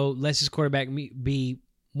he, lets his quarterback be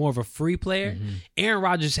more of a free player. Mm-hmm. Aaron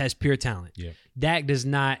Rodgers has pure talent. Yeah. Dak does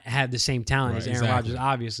not have the same talent as Aaron Rodgers,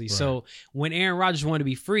 obviously. Right. So when Aaron Rodgers wanted to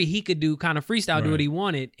be free, he could do kind of freestyle, do what he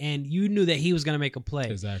wanted, and you knew that he was going to make a play.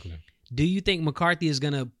 Exactly. Do you think McCarthy is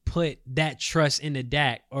going to put that trust into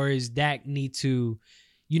Dak, or is Dak need to,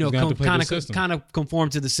 kind of conform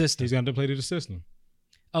to the system? He's going to play to the system.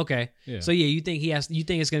 Okay. Yeah. So you think it's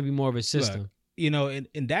going to be more of a system?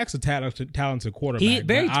 and Dak's a talented quarterback. He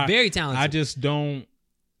very talented. I just don't.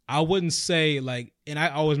 I wouldn't say and I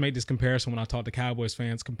always make this comparison when I talk to Cowboys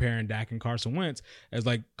fans comparing Dak and Carson Wentz as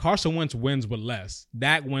Carson Wentz wins with less,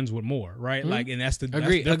 Dak wins with more, right? Mm-hmm. And that's the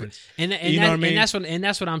difference. And you know what I mean? And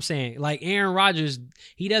that's what I'm saying. Like Aaron Rodgers,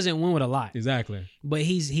 he doesn't win with a lot. Exactly. But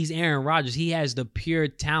he's Aaron Rodgers. He has the pure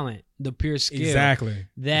talent, the pure skill. Exactly.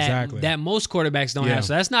 That most quarterbacks don't have.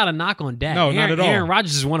 So that's not a knock on Dak. No, not at all. Aaron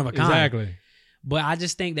Rodgers is one of a kind. Exactly. But I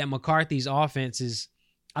just think that McCarthy's offense is.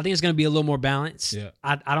 I think it's going to be a little more balanced. Yeah.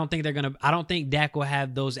 I don't think Dak will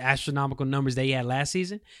have those astronomical numbers that he had last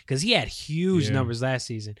season because he had huge numbers last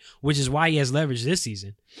season, which is why he has leverage this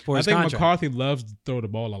season for his contract. McCarthy loves to throw the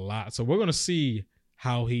ball a lot. So we're going to see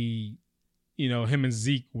how he, him and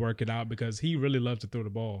Zeke work it out because he really loves to throw the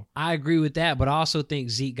ball. I agree with that, but I also think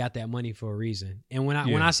Zeke got that money for a reason. And when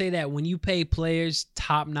I say that, when you pay players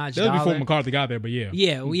top-notch that was dollar. before McCarthy got there, but yeah.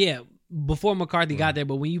 Yeah, before McCarthy got there,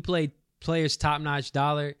 but when you play players top-notch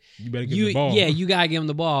dollar, you better give him the ball. Yeah, you got to give him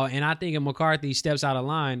the ball. And I think if McCarthy steps out of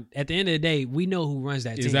line, at the end of the day, we know who runs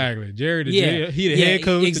that team. Exactly. Jerry, he the head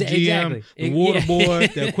coach, the GM, the water boy,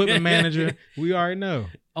 the equipment manager. We already know.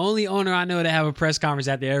 Only owner I know to have a press conference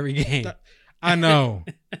after every game. I know.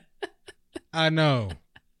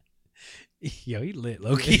 Yo, he lit,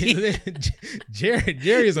 low-key.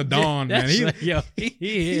 Jerry is a don, man.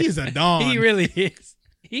 He's a don. He really is.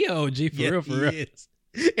 He an OG for real. Is.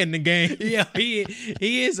 In the game. Yeah, he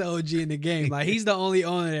is an OG in the game. Like, he's the only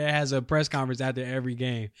owner that has a press conference after every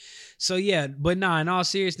game. So, yeah, but in all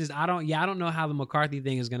seriousness, I don't know how the McCarthy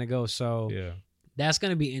thing is going to go. So, that's going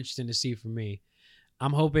to be interesting to see for me.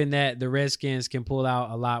 I'm hoping that the Redskins can pull out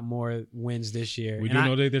a lot more wins this year. We do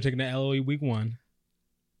know that they're taking the L week 1.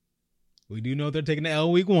 We do know they're taking the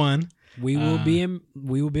L week 1. We will be in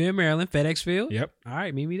Maryland, FedEx Field. Yep. All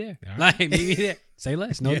right, meet me there. Right. Meet me there. Say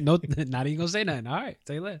less. No, not even gonna say nothing. All right,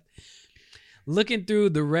 say less. Looking through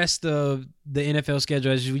the rest of the NFL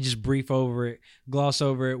schedule, as we just gloss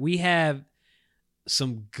over it, we have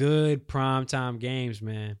some good primetime games,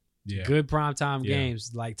 man. Yeah. Good primetime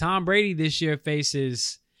games. Like Tom Brady this year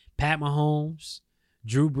faces Pat Mahomes,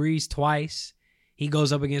 Drew Brees twice. He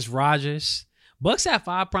goes up against Rodgers. Bucks have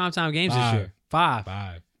 5 primetime games this year. 5.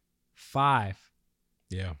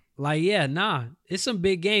 Yeah. Like, it's some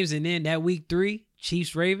big games. And then that week 3,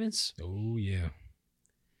 Chiefs Ravens. Oh, yeah.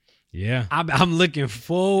 Yeah. I'm looking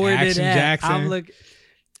forward to that. Jackson.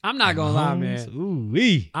 I'm not going to lie, man.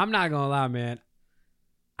 Ooh-wee. I'm not going to lie, man.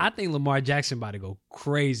 I think Lamar Jackson about to go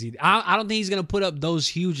crazy. I don't think he's going to put up those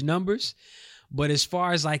huge numbers. But as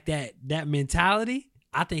far as like that mentality,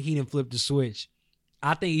 I think he done flipped the switch.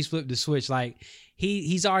 I think he's flipped the switch. Like,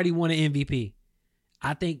 he's already won an MVP.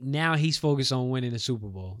 I think now he's focused on winning the Super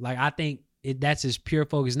Bowl. Like, I think that's his pure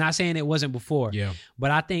focus. Not saying it wasn't before. Yeah. But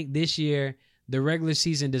I think this year, the regular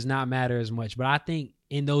season does not matter as much. But I think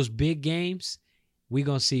in those big games, we're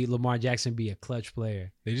going to see Lamar Jackson be a clutch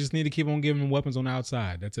player. They just need to keep on giving him weapons on the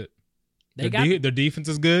outside. That's it. Their defense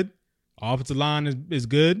is good. Offensive line is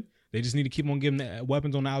good. They just need to keep on giving the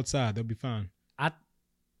weapons on the outside. They'll be fine.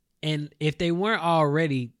 And if they weren't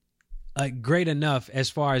already great enough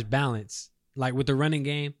as far as balance, like with the running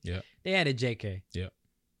game, they had a JK. Yeah.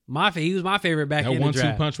 He was my favorite back in the draft.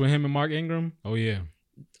 That 1-2 punch with him and Mark Ingram. Oh, yeah.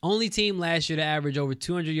 Only team last year to average over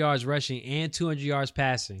 200 yards rushing and 200 yards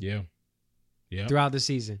passing. Yeah. Yeah. Throughout the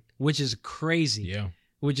season, which is crazy. Yeah.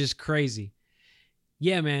 Which is crazy.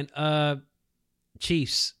 Yeah, man.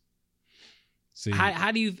 Chiefs. See.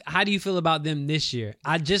 How do you feel about them this year?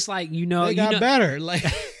 I just they got better. Like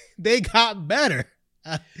they got better.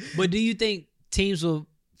 But do you think teams will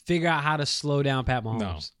figure out how to slow down Pat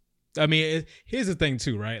Mahomes? No. I mean, here's the thing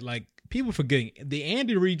too, right? Like people forgetting the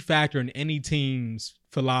Andy Reid factor in any team's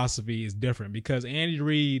philosophy is different because Andy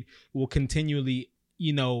Reid will continually,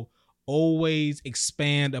 always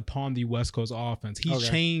expand upon the West Coast offense. He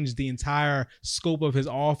changed the entire scope of his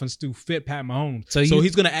offense to fit Pat Mahomes. So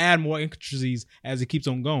he's going to add more intricacies as he keeps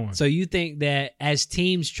on going. So you think that as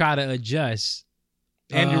teams try to adjust,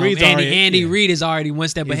 Andy Reid is already one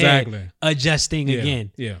step ahead, adjusting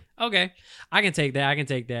again. Yeah. Okay. I can take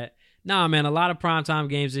that. Nah, man, a lot of primetime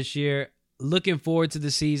games this year. Looking forward to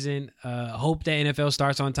the season. Hope that NFL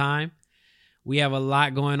starts on time. We have a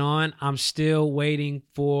lot going on. I'm still waiting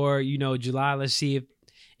for, July. Let's see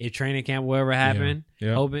if training camp will ever happen.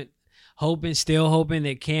 Yeah. Still hoping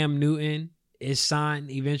that Cam Newton is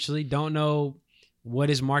signed eventually. Don't know what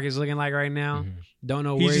his market's looking like right now. Mm-hmm. Don't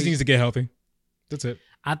know he where just needs to get healthy. That's it.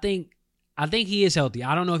 I think he is healthy.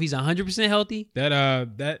 I don't know if he's 100% healthy.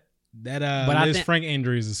 That But Liz Frank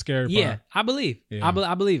injury is a scary part. Yeah, I believe. Yeah.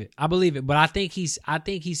 I believe it. But I think he's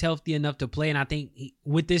healthy enough to play, and I think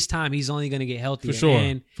with this time he's only going to get healthier.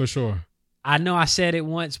 For sure. I know I said it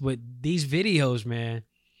once, but these videos, man,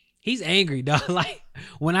 he's angry, dog. Like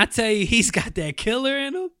when I tell you he's got that killer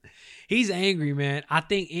in him, he's angry, man. I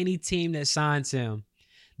think any team that signs him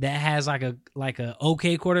that has like a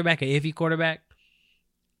okay quarterback, an iffy quarterback,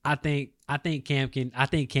 I think Cam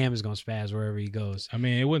is gonna spaz wherever he goes. I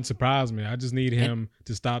mean, it wouldn't surprise me. I just need him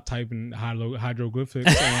to stop typing hieroglyphics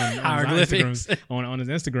on his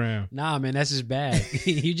Instagram. Nah, man, that's just bad.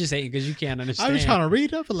 You just hate because you can't understand. I was trying to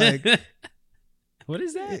read up like, what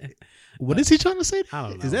is that? What is he trying to say? I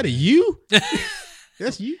don't know. Is that a you?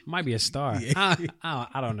 That's you. Might be a star.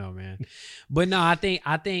 I don't know, man. But no, I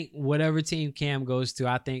think whatever team Cam goes to,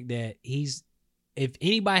 I think that if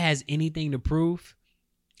anybody has anything to prove,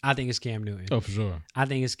 I think it's Cam Newton. Oh, for sure. I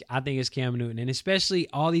think it's Cam Newton, and especially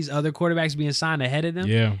all these other quarterbacks being signed ahead of them.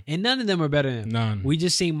 Yeah, and none of them are better than him. None. We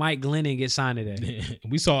just seen Mike Glennon get signed today.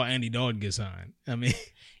 We saw Andy Dalton get signed. I mean,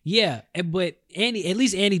 yeah, but at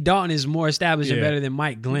least Andy Dalton is more established and better than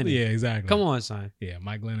Mike Glennon. Yeah, exactly. Come on, son. Yeah,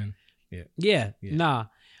 Mike Glennon. Yeah. Nah.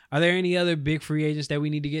 Are there any other big free agents that we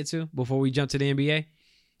need to get to before we jump to the NBA?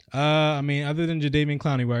 I mean, other than Jadeveon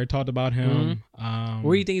Clowney, we already talked about him. Mm-hmm.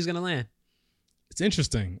 Where do you think he's gonna land? It's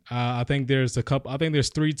interesting. I think there's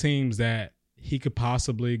three teams that he could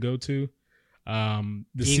possibly go to.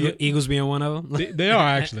 Eagles being one of them. They are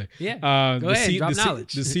actually. Yeah. Go ahead. Drop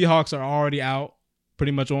knowledge. The Seahawks are already out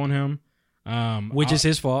pretty much on him. Which is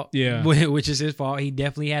his fault. Yeah. Which is his fault. He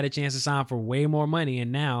definitely had a chance to sign for way more money,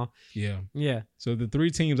 and now. Yeah. So the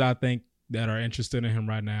three teams I think that are interested in him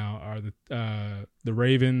right now are the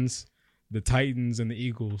Ravens, the Titans, and the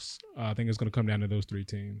Eagles. I think it's going to come down to those three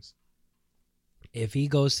teams. If he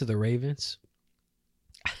goes to the Ravens,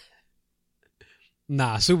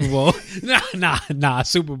 Super Bowl.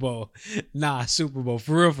 Super Bowl. Super Bowl.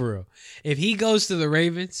 For real. If he goes to the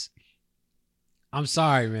Ravens, I'm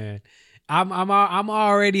sorry, man. I'm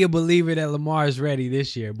already a believer that Lamar is ready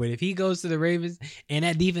this year. But if he goes to the Ravens and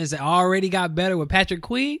that defense already got better with Patrick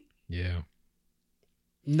Queen,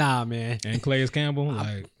 nah, man. And Calais Campbell,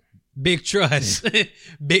 big trust,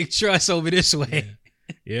 big trust over this way.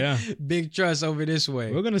 Yeah. Big trust over this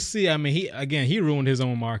way. We're gonna see. I mean, he ruined his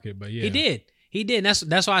own market, but yeah, he did.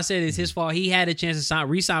 That's why I said it's his fault. He had a chance to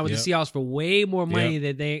re-sign with the Seahawks for way more money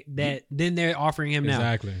than they're offering him now.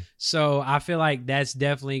 Exactly. So I feel like that's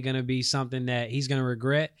definitely gonna be something that he's gonna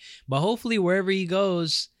regret. But hopefully, wherever he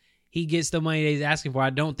goes, he gets the money that he's asking for. I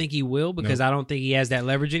don't think he will because I don't think he has that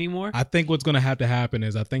leverage anymore. I think what's gonna have to happen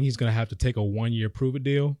is I think he's gonna have to take a 1-year prove-it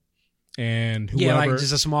deal. And whoever, like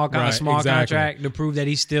just a small contract to prove that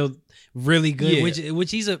he's still really good,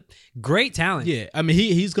 which he's a great talent. Yeah, I mean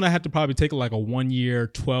he's gonna have to probably take like a 1-year,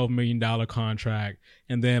 $12 million contract,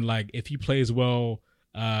 and then like if he plays well,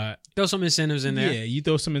 throw some incentives in there. Yeah, you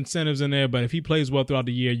throw some incentives in there, but if he plays well throughout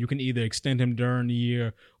the year, you can either extend him during the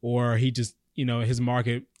year or he just his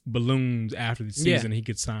market balloons after the season. And he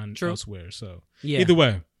gets signed elsewhere. So either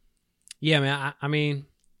way, man. I mean,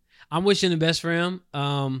 I'm wishing the best for him.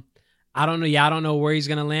 I don't know. I don't know where he's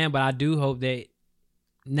going to land, but I do hope that,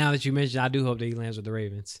 now that you mentioned, I do hope that he lands with the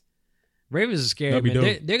Ravens. Ravens are scary,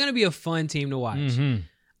 man. They're going to be a fun team to watch. Mm-hmm.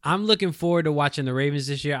 I'm looking forward to watching the Ravens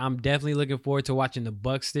this year. I'm definitely looking forward to watching the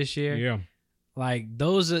Bucks this year. Yeah. Like,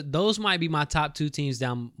 those might be my top two teams that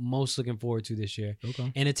I'm most looking forward to this year.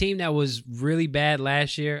 Okay. And a team that was really bad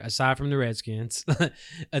last year, aside from the Redskins,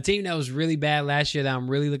 a team that was really bad last year that I'm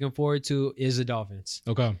really looking forward to is the Dolphins.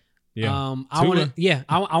 Okay. Yeah. I want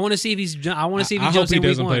to see if he's. I want to see if he jumps in. I hope he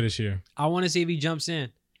doesn't play this year. I want to see if he jumps in.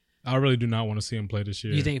 I really do not want to see him play this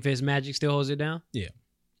year. You think Fitzmagic still holds it down? Yeah.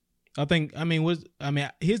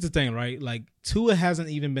 Here's the thing, right? Like Tua hasn't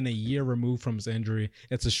even been a year removed from his injury.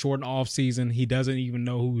 It's a short off season. He doesn't even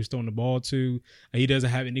know who he's throwing the ball to. He doesn't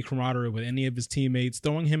have any camaraderie with any of his teammates.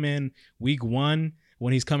 Throwing him in week 1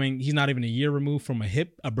 when he's not even a year removed from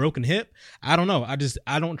a broken hip. I don't know.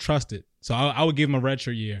 I don't trust it. So I would give him a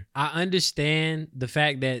redshirt year. I understand the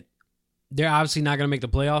fact that they're obviously not going to make the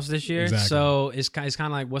playoffs this year. Exactly. So it's kind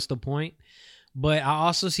of like, what's the point? But I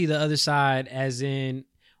also see the other side as in,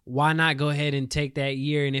 why not go ahead and take that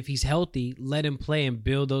year? And if he's healthy, let him play and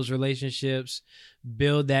build those relationships,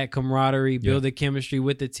 build that camaraderie, build the chemistry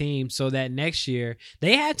with the team so that next year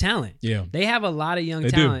they have talent. Yeah. They have a lot of young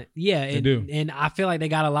talent. Yeah. They do. And I feel like they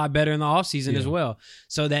got a lot better in the offseason as well.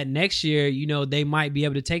 So that next year, they might be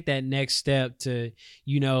able to take that next step to,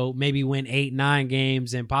 maybe win 8-9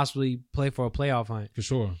 games and possibly play for a playoff hunt. For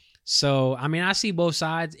sure. So, I mean, I see both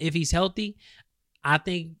sides. If he's healthy, I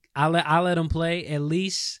think I let him play at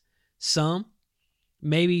least some.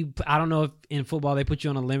 maybe, I don't know if in football they put you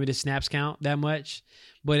on a limited snaps count that much,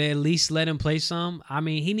 but at least let him play some. I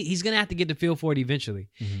mean, he's going to have to get the feel for it eventually.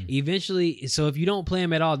 Mm-hmm. Eventually, so if you don't play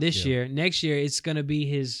him at all this year, next year it's going to be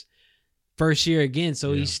his first year again,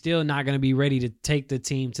 so he's still not going to be ready to take the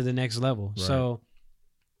team to the next level. Right. So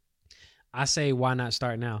I say, why not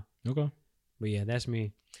start now? Okay. But yeah, that's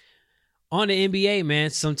me. On the NBA, man,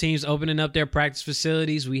 some teams opening up their practice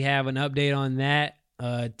facilities. We have an update on that.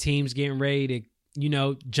 Teams getting ready to,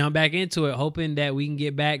 jump back into it, hoping that we can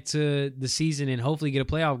get back to the season and hopefully get a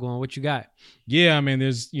playoff going. What you got? Yeah, I mean,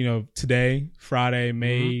 there's, today, Friday,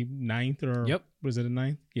 May 9th, or was it the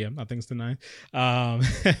 9th? Yeah, I think it's the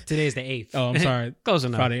 9th. Today's the 8th. Oh, I'm sorry. Close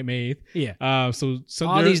enough. Friday, May 8th. Yeah. So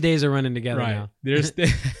all these days are running together now.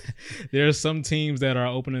 There's some teams that are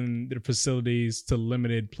opening their facilities to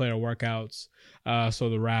limited player workouts. So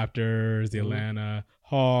the Raptors, the Atlanta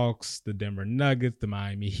Hawks, the Denver Nuggets, the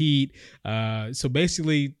Miami Heat. So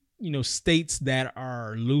basically, states that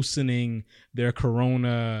are loosening their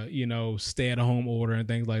corona, stay-at-home order and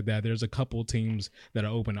things like that. There's a couple teams that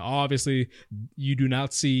are open. Obviously, you do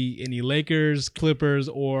not see any Lakers, Clippers,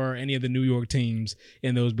 or any of the New York teams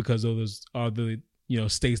in those because those are the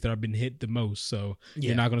states that have been hit the most. So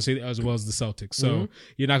you're not going to see it, as well as the Celtics. So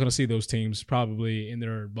you're not going to see those teams probably in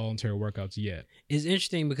their voluntary workouts yet. It's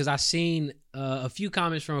interesting because I've seen a few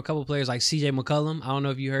comments from a couple players like CJ McCollum. I don't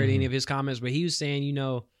know if you heard any of his comments, but he was saying,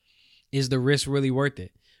 is the risk really worth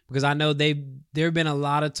it? Because I know there have been a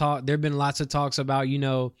lot of talk. There have been lots of talks about,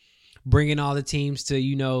 bringing all the teams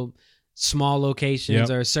to, small locations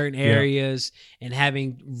or certain areas and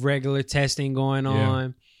having regular testing going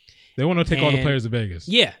on. They want to take all the players to Vegas.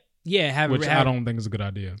 Yeah. Which I don't think is a good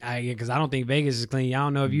idea. Because I don't think Vegas is clean. I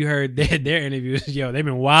don't know if you heard their interviews. Yo, they've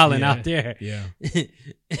been wilding out there. Yeah.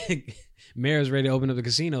 Mayor's ready to open up the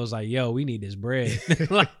casinos. Like, yo, we need this bread.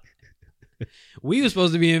 Like, we were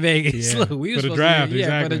supposed to be in Vegas. Yeah. Look, we were for the supposed draft, to be,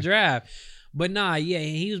 exactly. for the draft. But nah,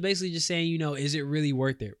 he was basically just saying, is it really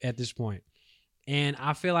worth it at this point? And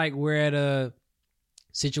I feel like we're at a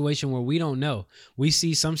situation where we don't know. We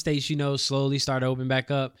see some states, slowly start to open back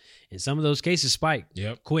up, and some of those cases spike.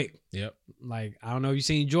 Quick. Like, I don't know if you've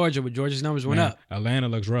seen Georgia, but Georgia's numbers went up. Atlanta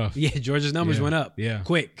looks rough. Yeah, Georgia's numbers went up. Yeah.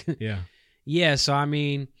 Quick. Yeah. So I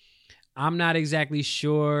mean, I'm not exactly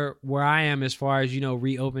sure where I am as far as,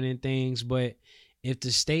 reopening things, but if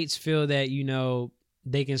the states feel that,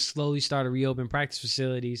 they can slowly start to reopen practice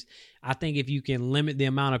facilities, I think if you can limit the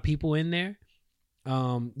amount of people in there,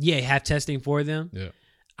 have testing for them. Yeah.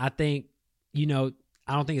 I think,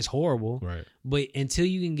 I don't think it's horrible. Right. But until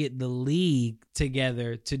you can get the league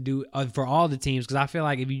together to do for all the teams, because I feel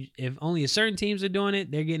like if only a certain teams are doing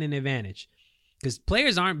it, they're getting an advantage. Because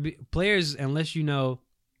players unless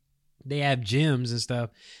they have gyms and stuff,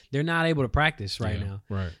 they're not able to practice right now.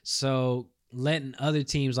 Right. So letting other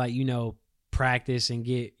teams practice and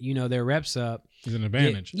get their reps up is an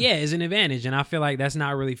advantage. Is an advantage, and I feel like that's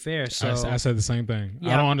not really fair. So I said the same thing.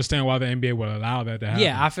 Yeah, I don't understand why the NBA would allow that to happen.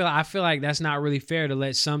 Yeah, I feel like that's not really fair to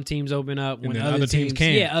let some teams open up when other teams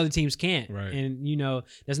can't. Yeah, other teams can't. Right. And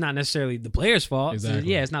that's not necessarily the players' fault.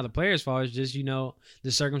 Exactly. It's not the players' fault. It's just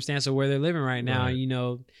the circumstance of where they're living right now. Right.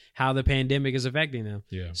 And how the pandemic is affecting them.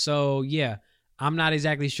 Yeah. So I'm not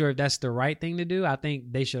exactly sure if that's the right thing to do. I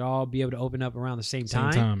think they should all be able to open up around the same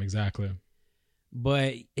time. Same time, exactly.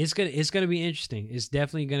 But it's gonna be interesting. It's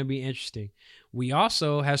definitely gonna be interesting. We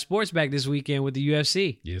also have sports back this weekend with the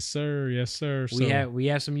UFC. Yes, sir. Yes, sir. We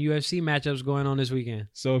have some UFC matchups going on this weekend.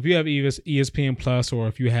 So if you have ESPN Plus, or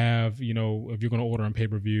if you have, if you're gonna order on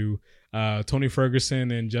pay-per-view, Tony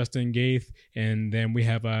Ferguson and Justin Gaethje, and then we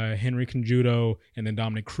have Henry Cejudo and then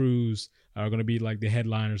Dominic Cruz are gonna be like the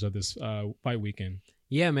headliners of this fight weekend.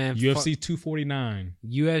 Yeah, man. UFC 249.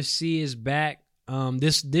 UFC is back.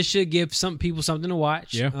 This should give some people something to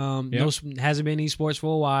watch. Hasn't been any sports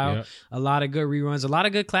for a while. Yeah. A lot of good reruns, a lot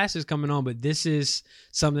of good classes coming on, but this is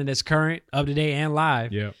something that's current, up to date, and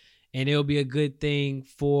live. Yeah. And it'll be a good thing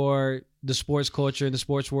for the sports culture and the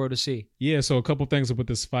sports world to see. Yeah, so a couple things with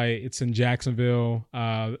this fight. It's in Jacksonville.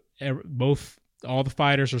 All the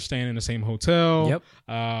fighters are staying in the same hotel. Yep.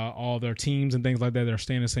 All their teams and things like that, they're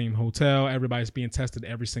staying in the same hotel. Everybody's being tested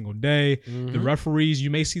every single day. Mm-hmm. The referees, you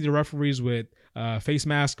may see the referees with face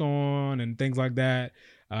mask on and things like that.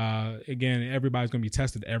 Again, everybody's going to be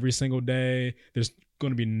tested every single day. There's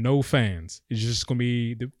going to be no fans. It's just going to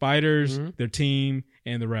be the fighters, their team,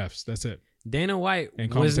 and the refs. That's it. Dana White and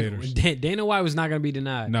commentators. Dana White was not going to be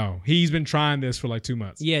denied. No, he's been trying this for like 2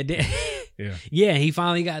 months. Yeah. Yeah, he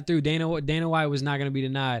finally got through. Dana White was not going to be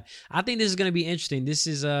denied. I think this is going to be interesting. This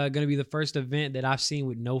is going to be the first event that I've seen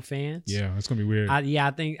with no fans. Yeah, it's going to be weird. I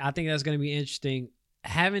think that's going to be interesting.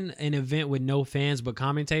 having an event with no fans but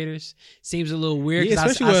commentators seems a little weird. Yeah,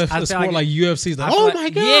 especially with a sport like UFC. Like, oh my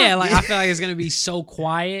god! Yeah, like I feel like it's gonna be so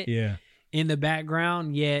quiet. Yeah. In the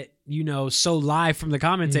background, yet so live from the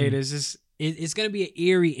commentators. It's gonna be an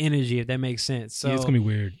eerie energy, if that makes sense. So yeah, it's gonna be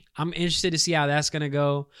weird. I'm interested to see how that's gonna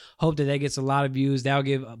go. Hope that gets a lot of views. That'll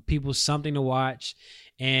give people something to watch.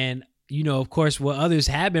 And of course, what others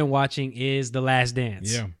have been watching is The Last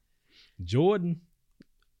Dance. Yeah, Jordan.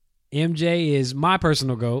 MJ is my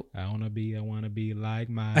personal GOAT. I wanna be like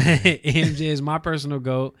my MJ is my personal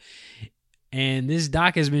GOAT. And this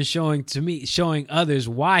doc has been showing others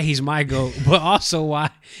why he's my GOAT, but also why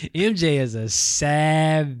MJ is a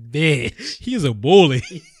savage. He's a bully.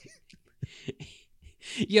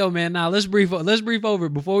 Yo, man, now let's brief over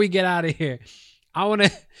before we get out of here. I wanna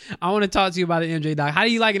talk to you about the MJ doc. How are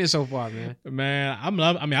you liking it so far, man? Man,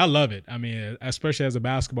 I love it. I mean, especially as a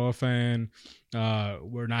basketball fan.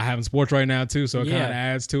 We're not having sports right now too, so it kind of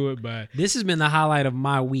adds to it. But this has been the highlight of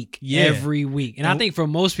my week every week, and I think for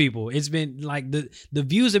most people, it's been like the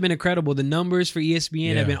views have been incredible. The numbers for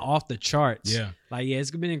ESPN have been off the charts. Yeah,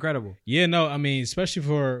 it's been incredible. Yeah, no, I mean, especially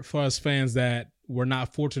for us fans that were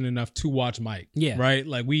not fortunate enough to watch Mike. Yeah, right.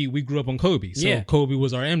 Like we grew up on Kobe, so Kobe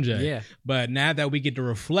was our MJ. Yeah, but now that we get to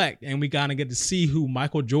reflect and we kind of get to see who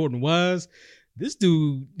Michael Jordan was, this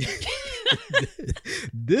dude.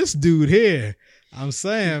 This dude here, I'm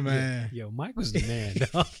saying, man. Yo, Mike was the man,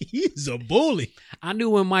 dog. He's a bully. I knew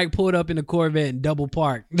when Mike pulled up in the Corvette in Double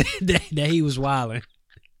Park that he was wilding.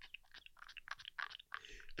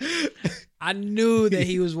 I knew that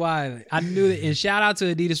he was wilding. I knew that. And shout out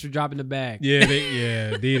to Adidas for dropping the bag. Yeah,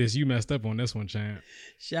 Adidas, you messed up on this one, champ.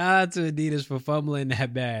 Shout out to Adidas for fumbling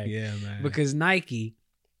that bag. Yeah, man. Because Nike...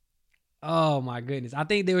 Oh my goodness. I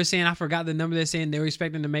think they were saying, I forgot the number they're saying, they were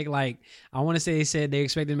expecting to make they said they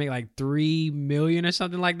expected to make like 3 million or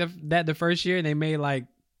something like that the first year, and they made like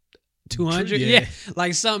 200. Yeah.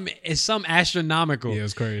 Like some astronomical. Yeah, it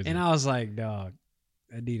was crazy. And I was like, dog,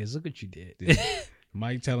 Adidas, look what you did.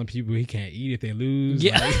 Mike telling people he can't eat if they lose.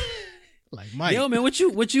 Yeah. Like Mike. Yo, man, what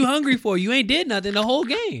you hungry for? You ain't did nothing the whole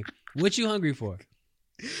game. What you hungry for?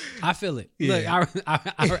 I feel it. Yeah. Look,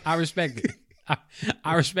 I respect it.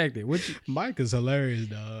 I respect it. Mike is hilarious,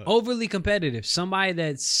 dog. Overly competitive. Somebody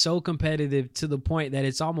that's so competitive to the point that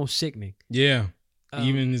it's almost sickening. Yeah.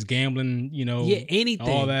 Even his gambling, Yeah, anything.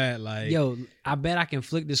 All that. Like, yo, I bet I can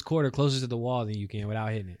flick this quarter closer to the wall than you can without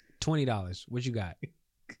hitting it. $20. What you got?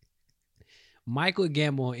 Mike would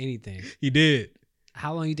gamble on anything. He did.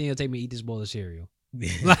 How long you think it'll take me to eat this bowl of cereal?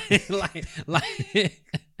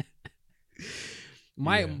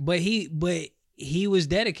 Mike, but he was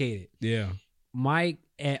dedicated. Yeah. Mike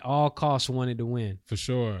at all costs wanted to win. For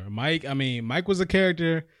sure. Mike was a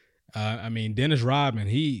character. Dennis Rodman,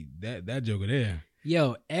 that joker there.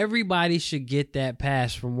 Yo, everybody should get that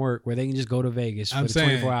pass from work where they can just go to Vegas for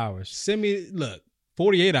 24 hours. Send me,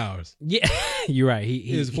 48 hours. Yeah, you're right.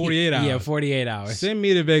 He is 48 hours. Yeah, 48 hours. Send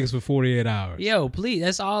me to Vegas for 48 hours. Yo, please.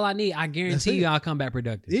 That's all I need. I guarantee you I'll come back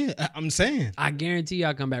productive. Yeah, I'm saying. I guarantee you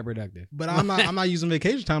I'll come back productive. But I'm not using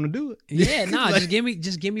vacation time to do it. Yeah, no,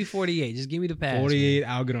 just give me 48. Just give me the pass. 48,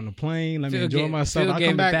 man. I'll get on the plane. Let me enjoy myself. I'll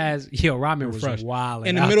come back. Pass. Yo, Rodman was wild.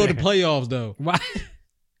 In the middle of the playoffs, though. Right.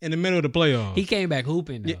 In the middle of the playoffs. He came back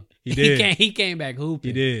hooping, though. Yeah, he did. He came back hooping.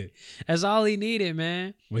 He did. That's all he needed,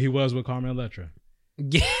 man. Well, he was with Carmen Electra.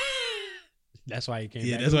 Yeah. That's why he came back.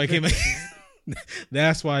 Yeah, that's why he came back.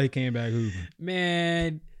 That's why he came back hooping.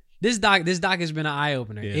 Man, this doc has been an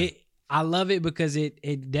eye-opener. Yeah. I love it because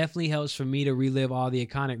it definitely helps for me to relive all the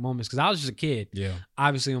iconic moments. Because I was just a kid. Yeah.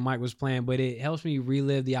 Obviously when Mike was playing, but it helps me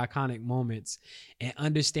relive the iconic moments and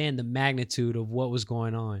understand the magnitude of what was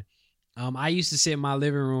going on. I used to sit in my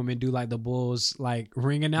living room and do like the Bulls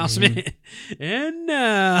ring announcement, and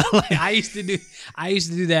I used to do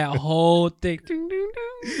that whole thing.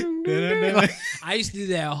 I used to do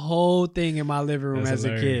that whole thing in my living room as a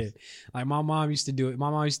kid. Like my mom used to do it.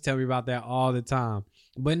 My mom used to tell me about that all the time.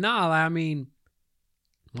 But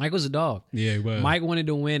Mike was a dog. Yeah, he was. Mike wanted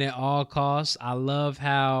to win at all costs. I love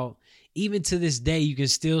how even to this day, you can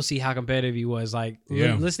still see how competitive he was. Listen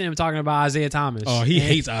to him talking about Isaiah Thomas. Oh, he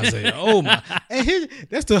hates Isaiah. Oh my! And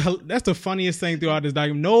that's the funniest thing throughout this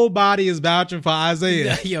document. Nobody is vouching for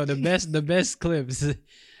Isaiah. Yo, the best clips.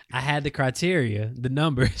 I had the criteria, the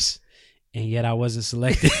numbers, and yet I wasn't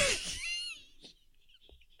selected.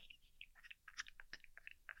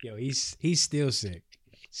 Yo, he's still sick.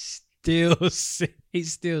 Still sick.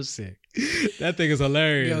 He's still sick. That thing is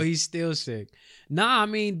hilarious. Yo, he's still sick. Nah,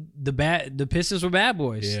 the Pistons were bad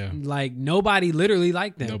boys. Yeah. Like nobody literally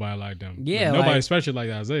liked them. Nobody liked them. Yeah. Nobody especially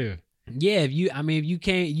liked Isaiah. Yeah, if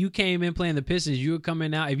you came in playing the Pistons, you were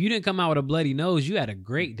coming out. If you didn't come out with a bloody nose, you had a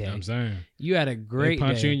great day. I'm saying. You had a great day.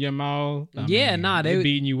 They punch you in your mouth. They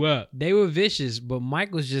beating you up. They were vicious, but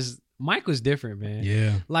Mike was different, man.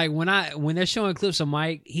 Yeah. Like when they're showing clips of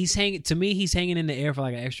Mike, he's hanging in the air for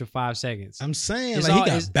like an extra 5 seconds. I'm saying he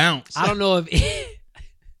got bounced. I don't know if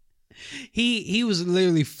he was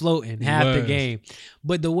literally floating half the game.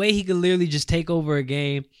 But the way he could literally just take over a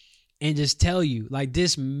game and just tell you, like,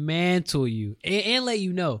 dismantle you and let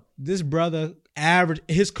you know. This brother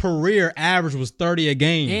his career average was 30 a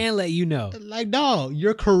game. And let you know. Like, dog,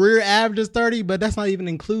 your career average is 30, but that's not even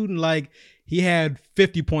including, like, he had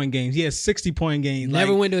 50-point games. He had 60-point games.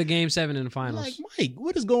 Never went to a game 7 in the finals. Like, Mike,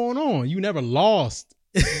 what is going on? You never lost.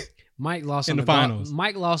 Mike lost in the finals.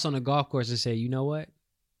 Mike lost on the golf course and said, you know what?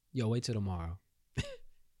 Yo, wait till tomorrow.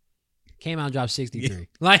 Came out and dropped 63. Yeah.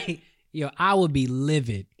 Like, yo, I would be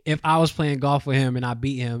livid if I was playing golf with him and I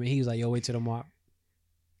beat him and he was like, yo, wait till tomorrow.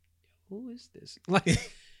 Who is this?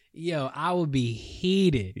 Like, yo, I would be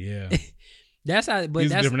heated. Yeah. That's how, but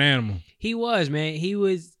he's a different animal. He was, man.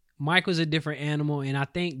 Mike was a different animal, and I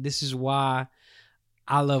think this is why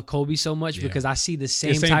I love Kobe so much, because I see the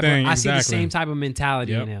same type of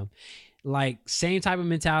mentality in him. Like, same type of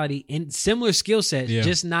mentality and similar skill sets,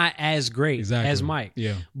 just not as great as Mike.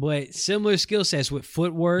 Yeah. But similar skill sets with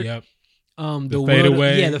footwork. Yep. The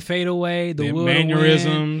fadeaway. The fadeaway, the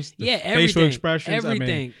mannerisms, the everything, facial expressions.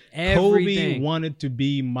 Everything. Kobe wanted to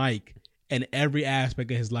be Mike in every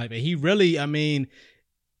aspect of his life. And he really,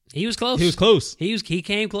 he was close. He was close. He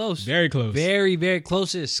came close. Very close. Very, very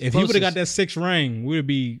closest. If he would have got that 6th ring, we'd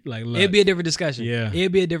be like, look. It'd be a different discussion. Yeah.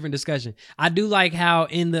 It'd be a different discussion. I do like how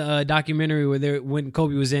in the documentary when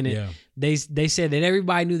Kobe was in it, they said that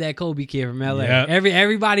everybody knew that Kobe kid from LA. Yep.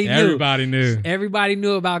 Everybody knew. Everybody knew. Everybody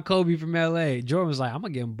knew about Kobe from LA. Jordan was like, I'm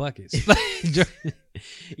gonna give him buckets.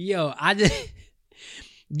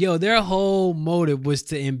 Their whole motive was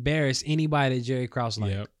to embarrass anybody that Jerry Krause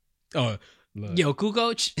liked. Yep. Oh, look. Yo,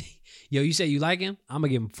 Kukoc, you say you like him? I'm gonna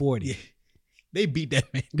give him 40. Yeah. They beat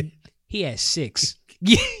that man. He had 6.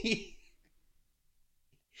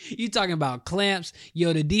 You talking about clamps?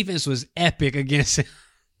 Yo, the defense was epic against him.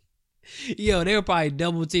 Yo, they were probably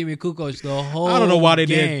double teaming Kukoc the whole game. I don't know why they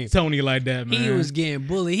did Tony like that, man. He was getting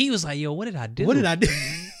bullied. He was like, yo, what did I do? What did I do?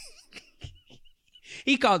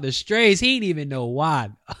 He called the strays. He didn't even know why.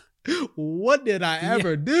 What did I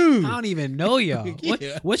ever do? I don't even know y'all.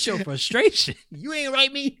 What's your frustration? You ain't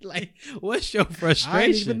right me. Like, what's your frustration? I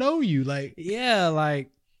didn't even know you. Like, yeah, like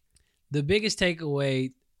the biggest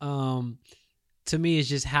takeaway to me is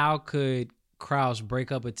just how could Krause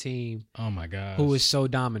break up a team? Oh my gosh, who was so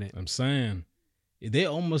dominant? I'm saying they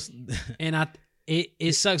almost and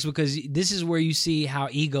it sucks because this is where you see how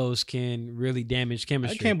egos can really damage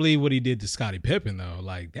chemistry. I can't believe what he did to Scottie Pippen though.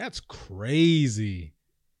 Like, that's crazy.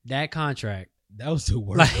 That contract. That was the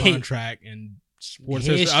worst contract in sports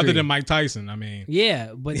history other than Mike Tyson.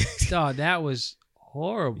 Yeah, but dog, that was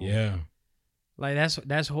horrible. Yeah. Like,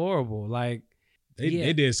 that's horrible. Like,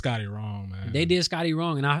 they did Scottie wrong, man. They did Scottie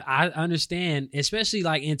wrong. And I understand, especially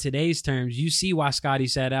like in today's terms, you see why Scottie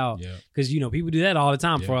sat out. Yeah. Because, people do that all the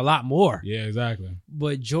time for a lot more. Yeah, exactly.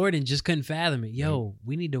 But Jordan just couldn't fathom it. Yo,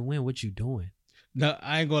 we need to win. What you doing? No,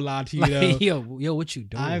 I ain't gonna lie to you though. Yo, what you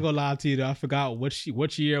doing? I ain't gonna lie to you though. I forgot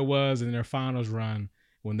which year it was in their finals run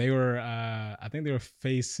when they were I think they were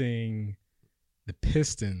facing the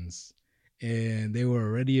Pistons and they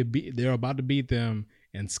were about to beat them,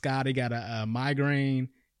 and Scottie got a migraine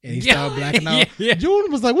and he started blacking out. Yeah.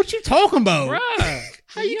 Jordan was like, "What you talking about, bruh?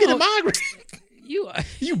 How you get a migraine?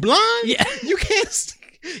 You blind? Yeah, you can't see.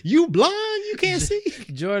 You blind? You can't see?"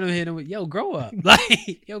 Jordan hit him with, "Yo, grow up!"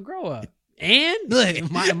 Like, yo, grow up. And look,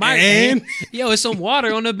 and yo, it's some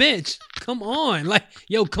water on the bench. Come on, like,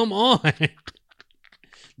 yo, come on,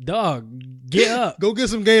 dog, get up, go get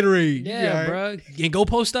some Gatorade. Yeah, bro, and go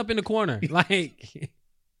post up in the corner. Like,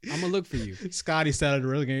 I'm gonna look for you. Scottie sat at the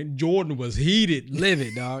real game. Jordan was heated,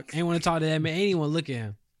 livid, dog. Ain't want to talk to that man. Ain't even want to look at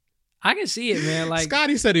him. I can see it, man. Like,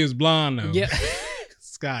 Scottie said he was blonde though. Yeah.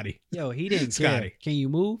 Scottie. Yo, he didn't care. Can you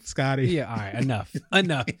move? Scottie. Yeah, all right,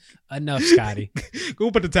 enough, Scottie.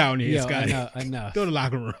 Go put the towel in your head, Scottie. Enough. Go to the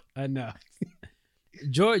locker room. Enough.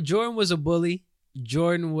 Jordan was a bully.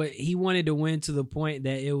 Jordan, he wanted to win to the point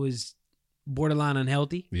that it was borderline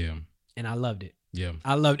unhealthy. Yeah. And I loved it. Yeah.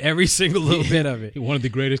 I loved every single little bit of it. One of the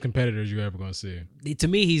greatest competitors you're ever going to see. To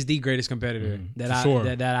me, he's the greatest competitor that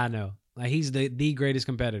I know. Like, he's the greatest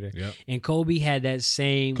competitor. Yep. And Kobe had that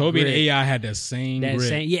same Kobe grit. and AI had that same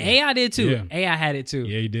grit. AI did too. Yeah. AI had it too.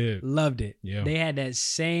 Yeah, he did. Loved it. Yeah. They had that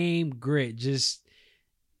same grit. Just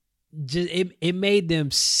it made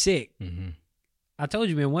them sick. Mm-hmm. I told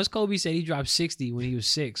you, man. Once Kobe said he dropped 60 when he was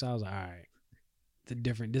 6, I was like, all right,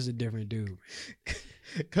 this is a different dude.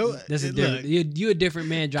 This is different. You a different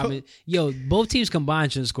man dropping. Yo, both teams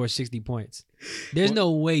combined should score 60 points. There's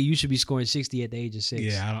no way you should be scoring 60 at the age of 6.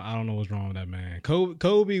 Yeah, I don't know what's wrong with that man.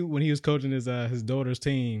 Kobe when he was coaching his daughter's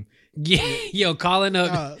team. Yeah, yo, calling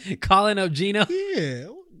up Gino. Yeah,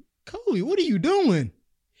 Kobe, what are you doing?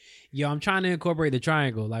 Yo, I'm trying to incorporate the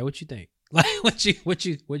triangle. Like, what you think? Like, what you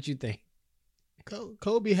think?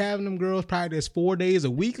 Kobe having them girls practice 4 days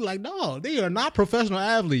a week. Like, no, they are not professional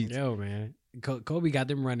athletes. Yo, man, Kobe got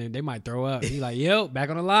them running. They might throw up. He like, yo, back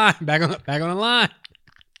on the line, back on the line,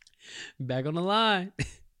 back on the line.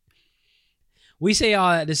 We say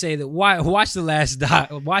all that to say that watch the Last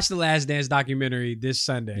Dance documentary this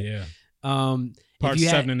Sunday. Yeah. Parts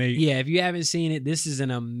 7 and 8. Yeah, if you haven't seen it, this is an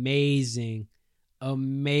amazing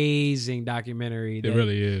documentary. It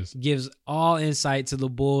really is. Gives all insight to the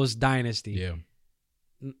Bulls dynasty. Yeah.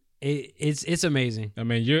 It's amazing. I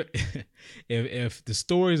mean, if the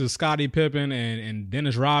stories of Scottie Pippen and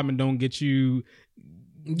Dennis Rodman don't get you,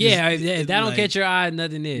 if that don't catch your eye,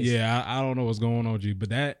 nothing is. Yeah, I don't know what's going on with you, but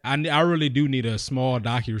that I really do need a small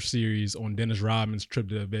docu-series on Dennis Rodman's trip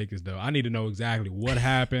to Vegas, though. I need to know exactly what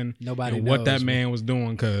happened, Nobody knows what that man was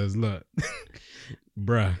doing. Cause look,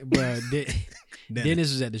 bruh.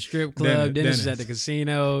 Dennis was at the strip club. Dennis was at the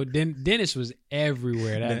casino. Dennis was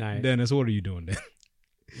everywhere that night. Dennis, what are you doing, then?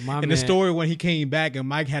 The story when he came back and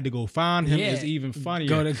Mike had to go find him is even funnier.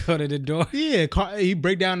 Go to the door. Yeah, he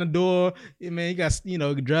break down the door. Man, he got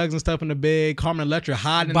drugs and stuff in the bed. Carmen Electra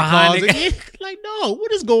hiding in the closet. Like, no,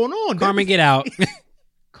 what is going on? Carmen, get out.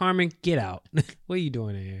 Carmen, get out. What are you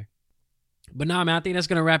doing in here? But nah, man, I think that's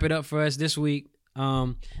gonna wrap it up for us this week.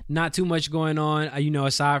 Not too much going on,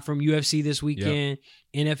 aside from UFC this weekend.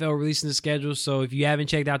 Yep. NFL releasing the schedule, so if you haven't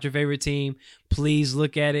checked out your favorite team, please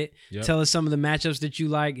look at it. Yep. Tell us some of the matchups that you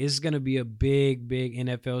like. It's going to be a big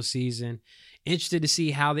NFL season. Interested to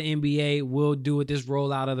see how the NBA will do with this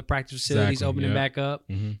rollout of the practice facilities opening back up.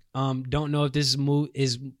 Mm-hmm. Don't know if this move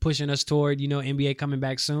is pushing us toward NBA coming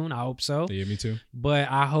back soon. I hope so. Yeah, me too.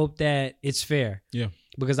 But I hope that it's fair. Yeah.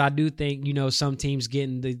 Because I do think, some teams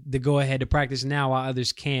getting the go-ahead to practice now while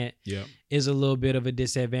others can't is a little bit of a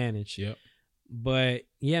disadvantage. Yep. But,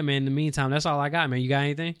 yeah, man, in the meantime, that's all I got, man. You got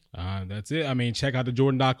anything? That's it. I mean, check out the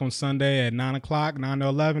Jordan Doc on Sunday at 9 o'clock, 9 to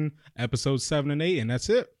 11, episodes 7 and 8, and that's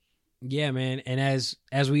it. Yeah, man. And as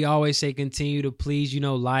we always say, continue to please,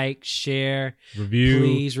 like, share, review.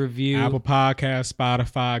 Please review. Apple Podcasts,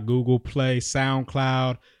 Spotify, Google Play,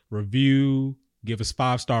 SoundCloud, review. Give us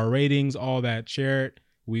 5-star ratings, all that. Share it.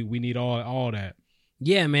 We need all that.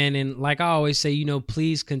 Yeah, man. And like I always say,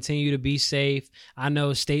 please continue to be safe. I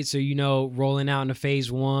know states are, rolling out into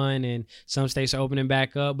phase 1 and some states are opening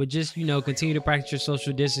back up, but just, continue to practice your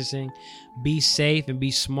social distancing. Be safe and be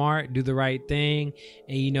smart. Do the right thing.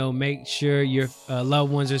 And, make sure your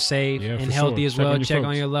loved ones are safe and healthy as well. Check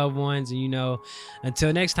on your loved ones. And,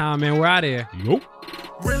 until next time, man, we're out of here. Nope.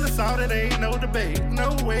 Realest out, it ain't no debate.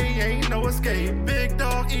 No way, ain't no escape. Big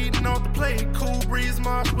dog eating off the plate. Cool breeze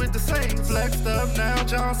march with the Saints. Flexed up now,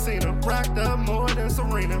 John Cena. Racked up more than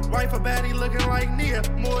Serena. Wife a baddie looking like Nia.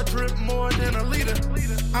 More drip, more than a leader.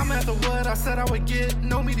 I'm after what I said I would get.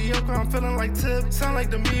 No mediocre, I'm feeling like Tip. Sound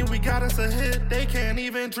like to me, we got us a hit. They can't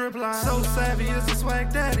even drip line. So savvy is a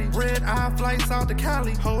swag daddy. Red eye flights out to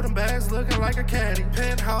Cali. Holding bags looking like a caddy.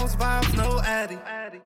 Penthouse vibes, no addy.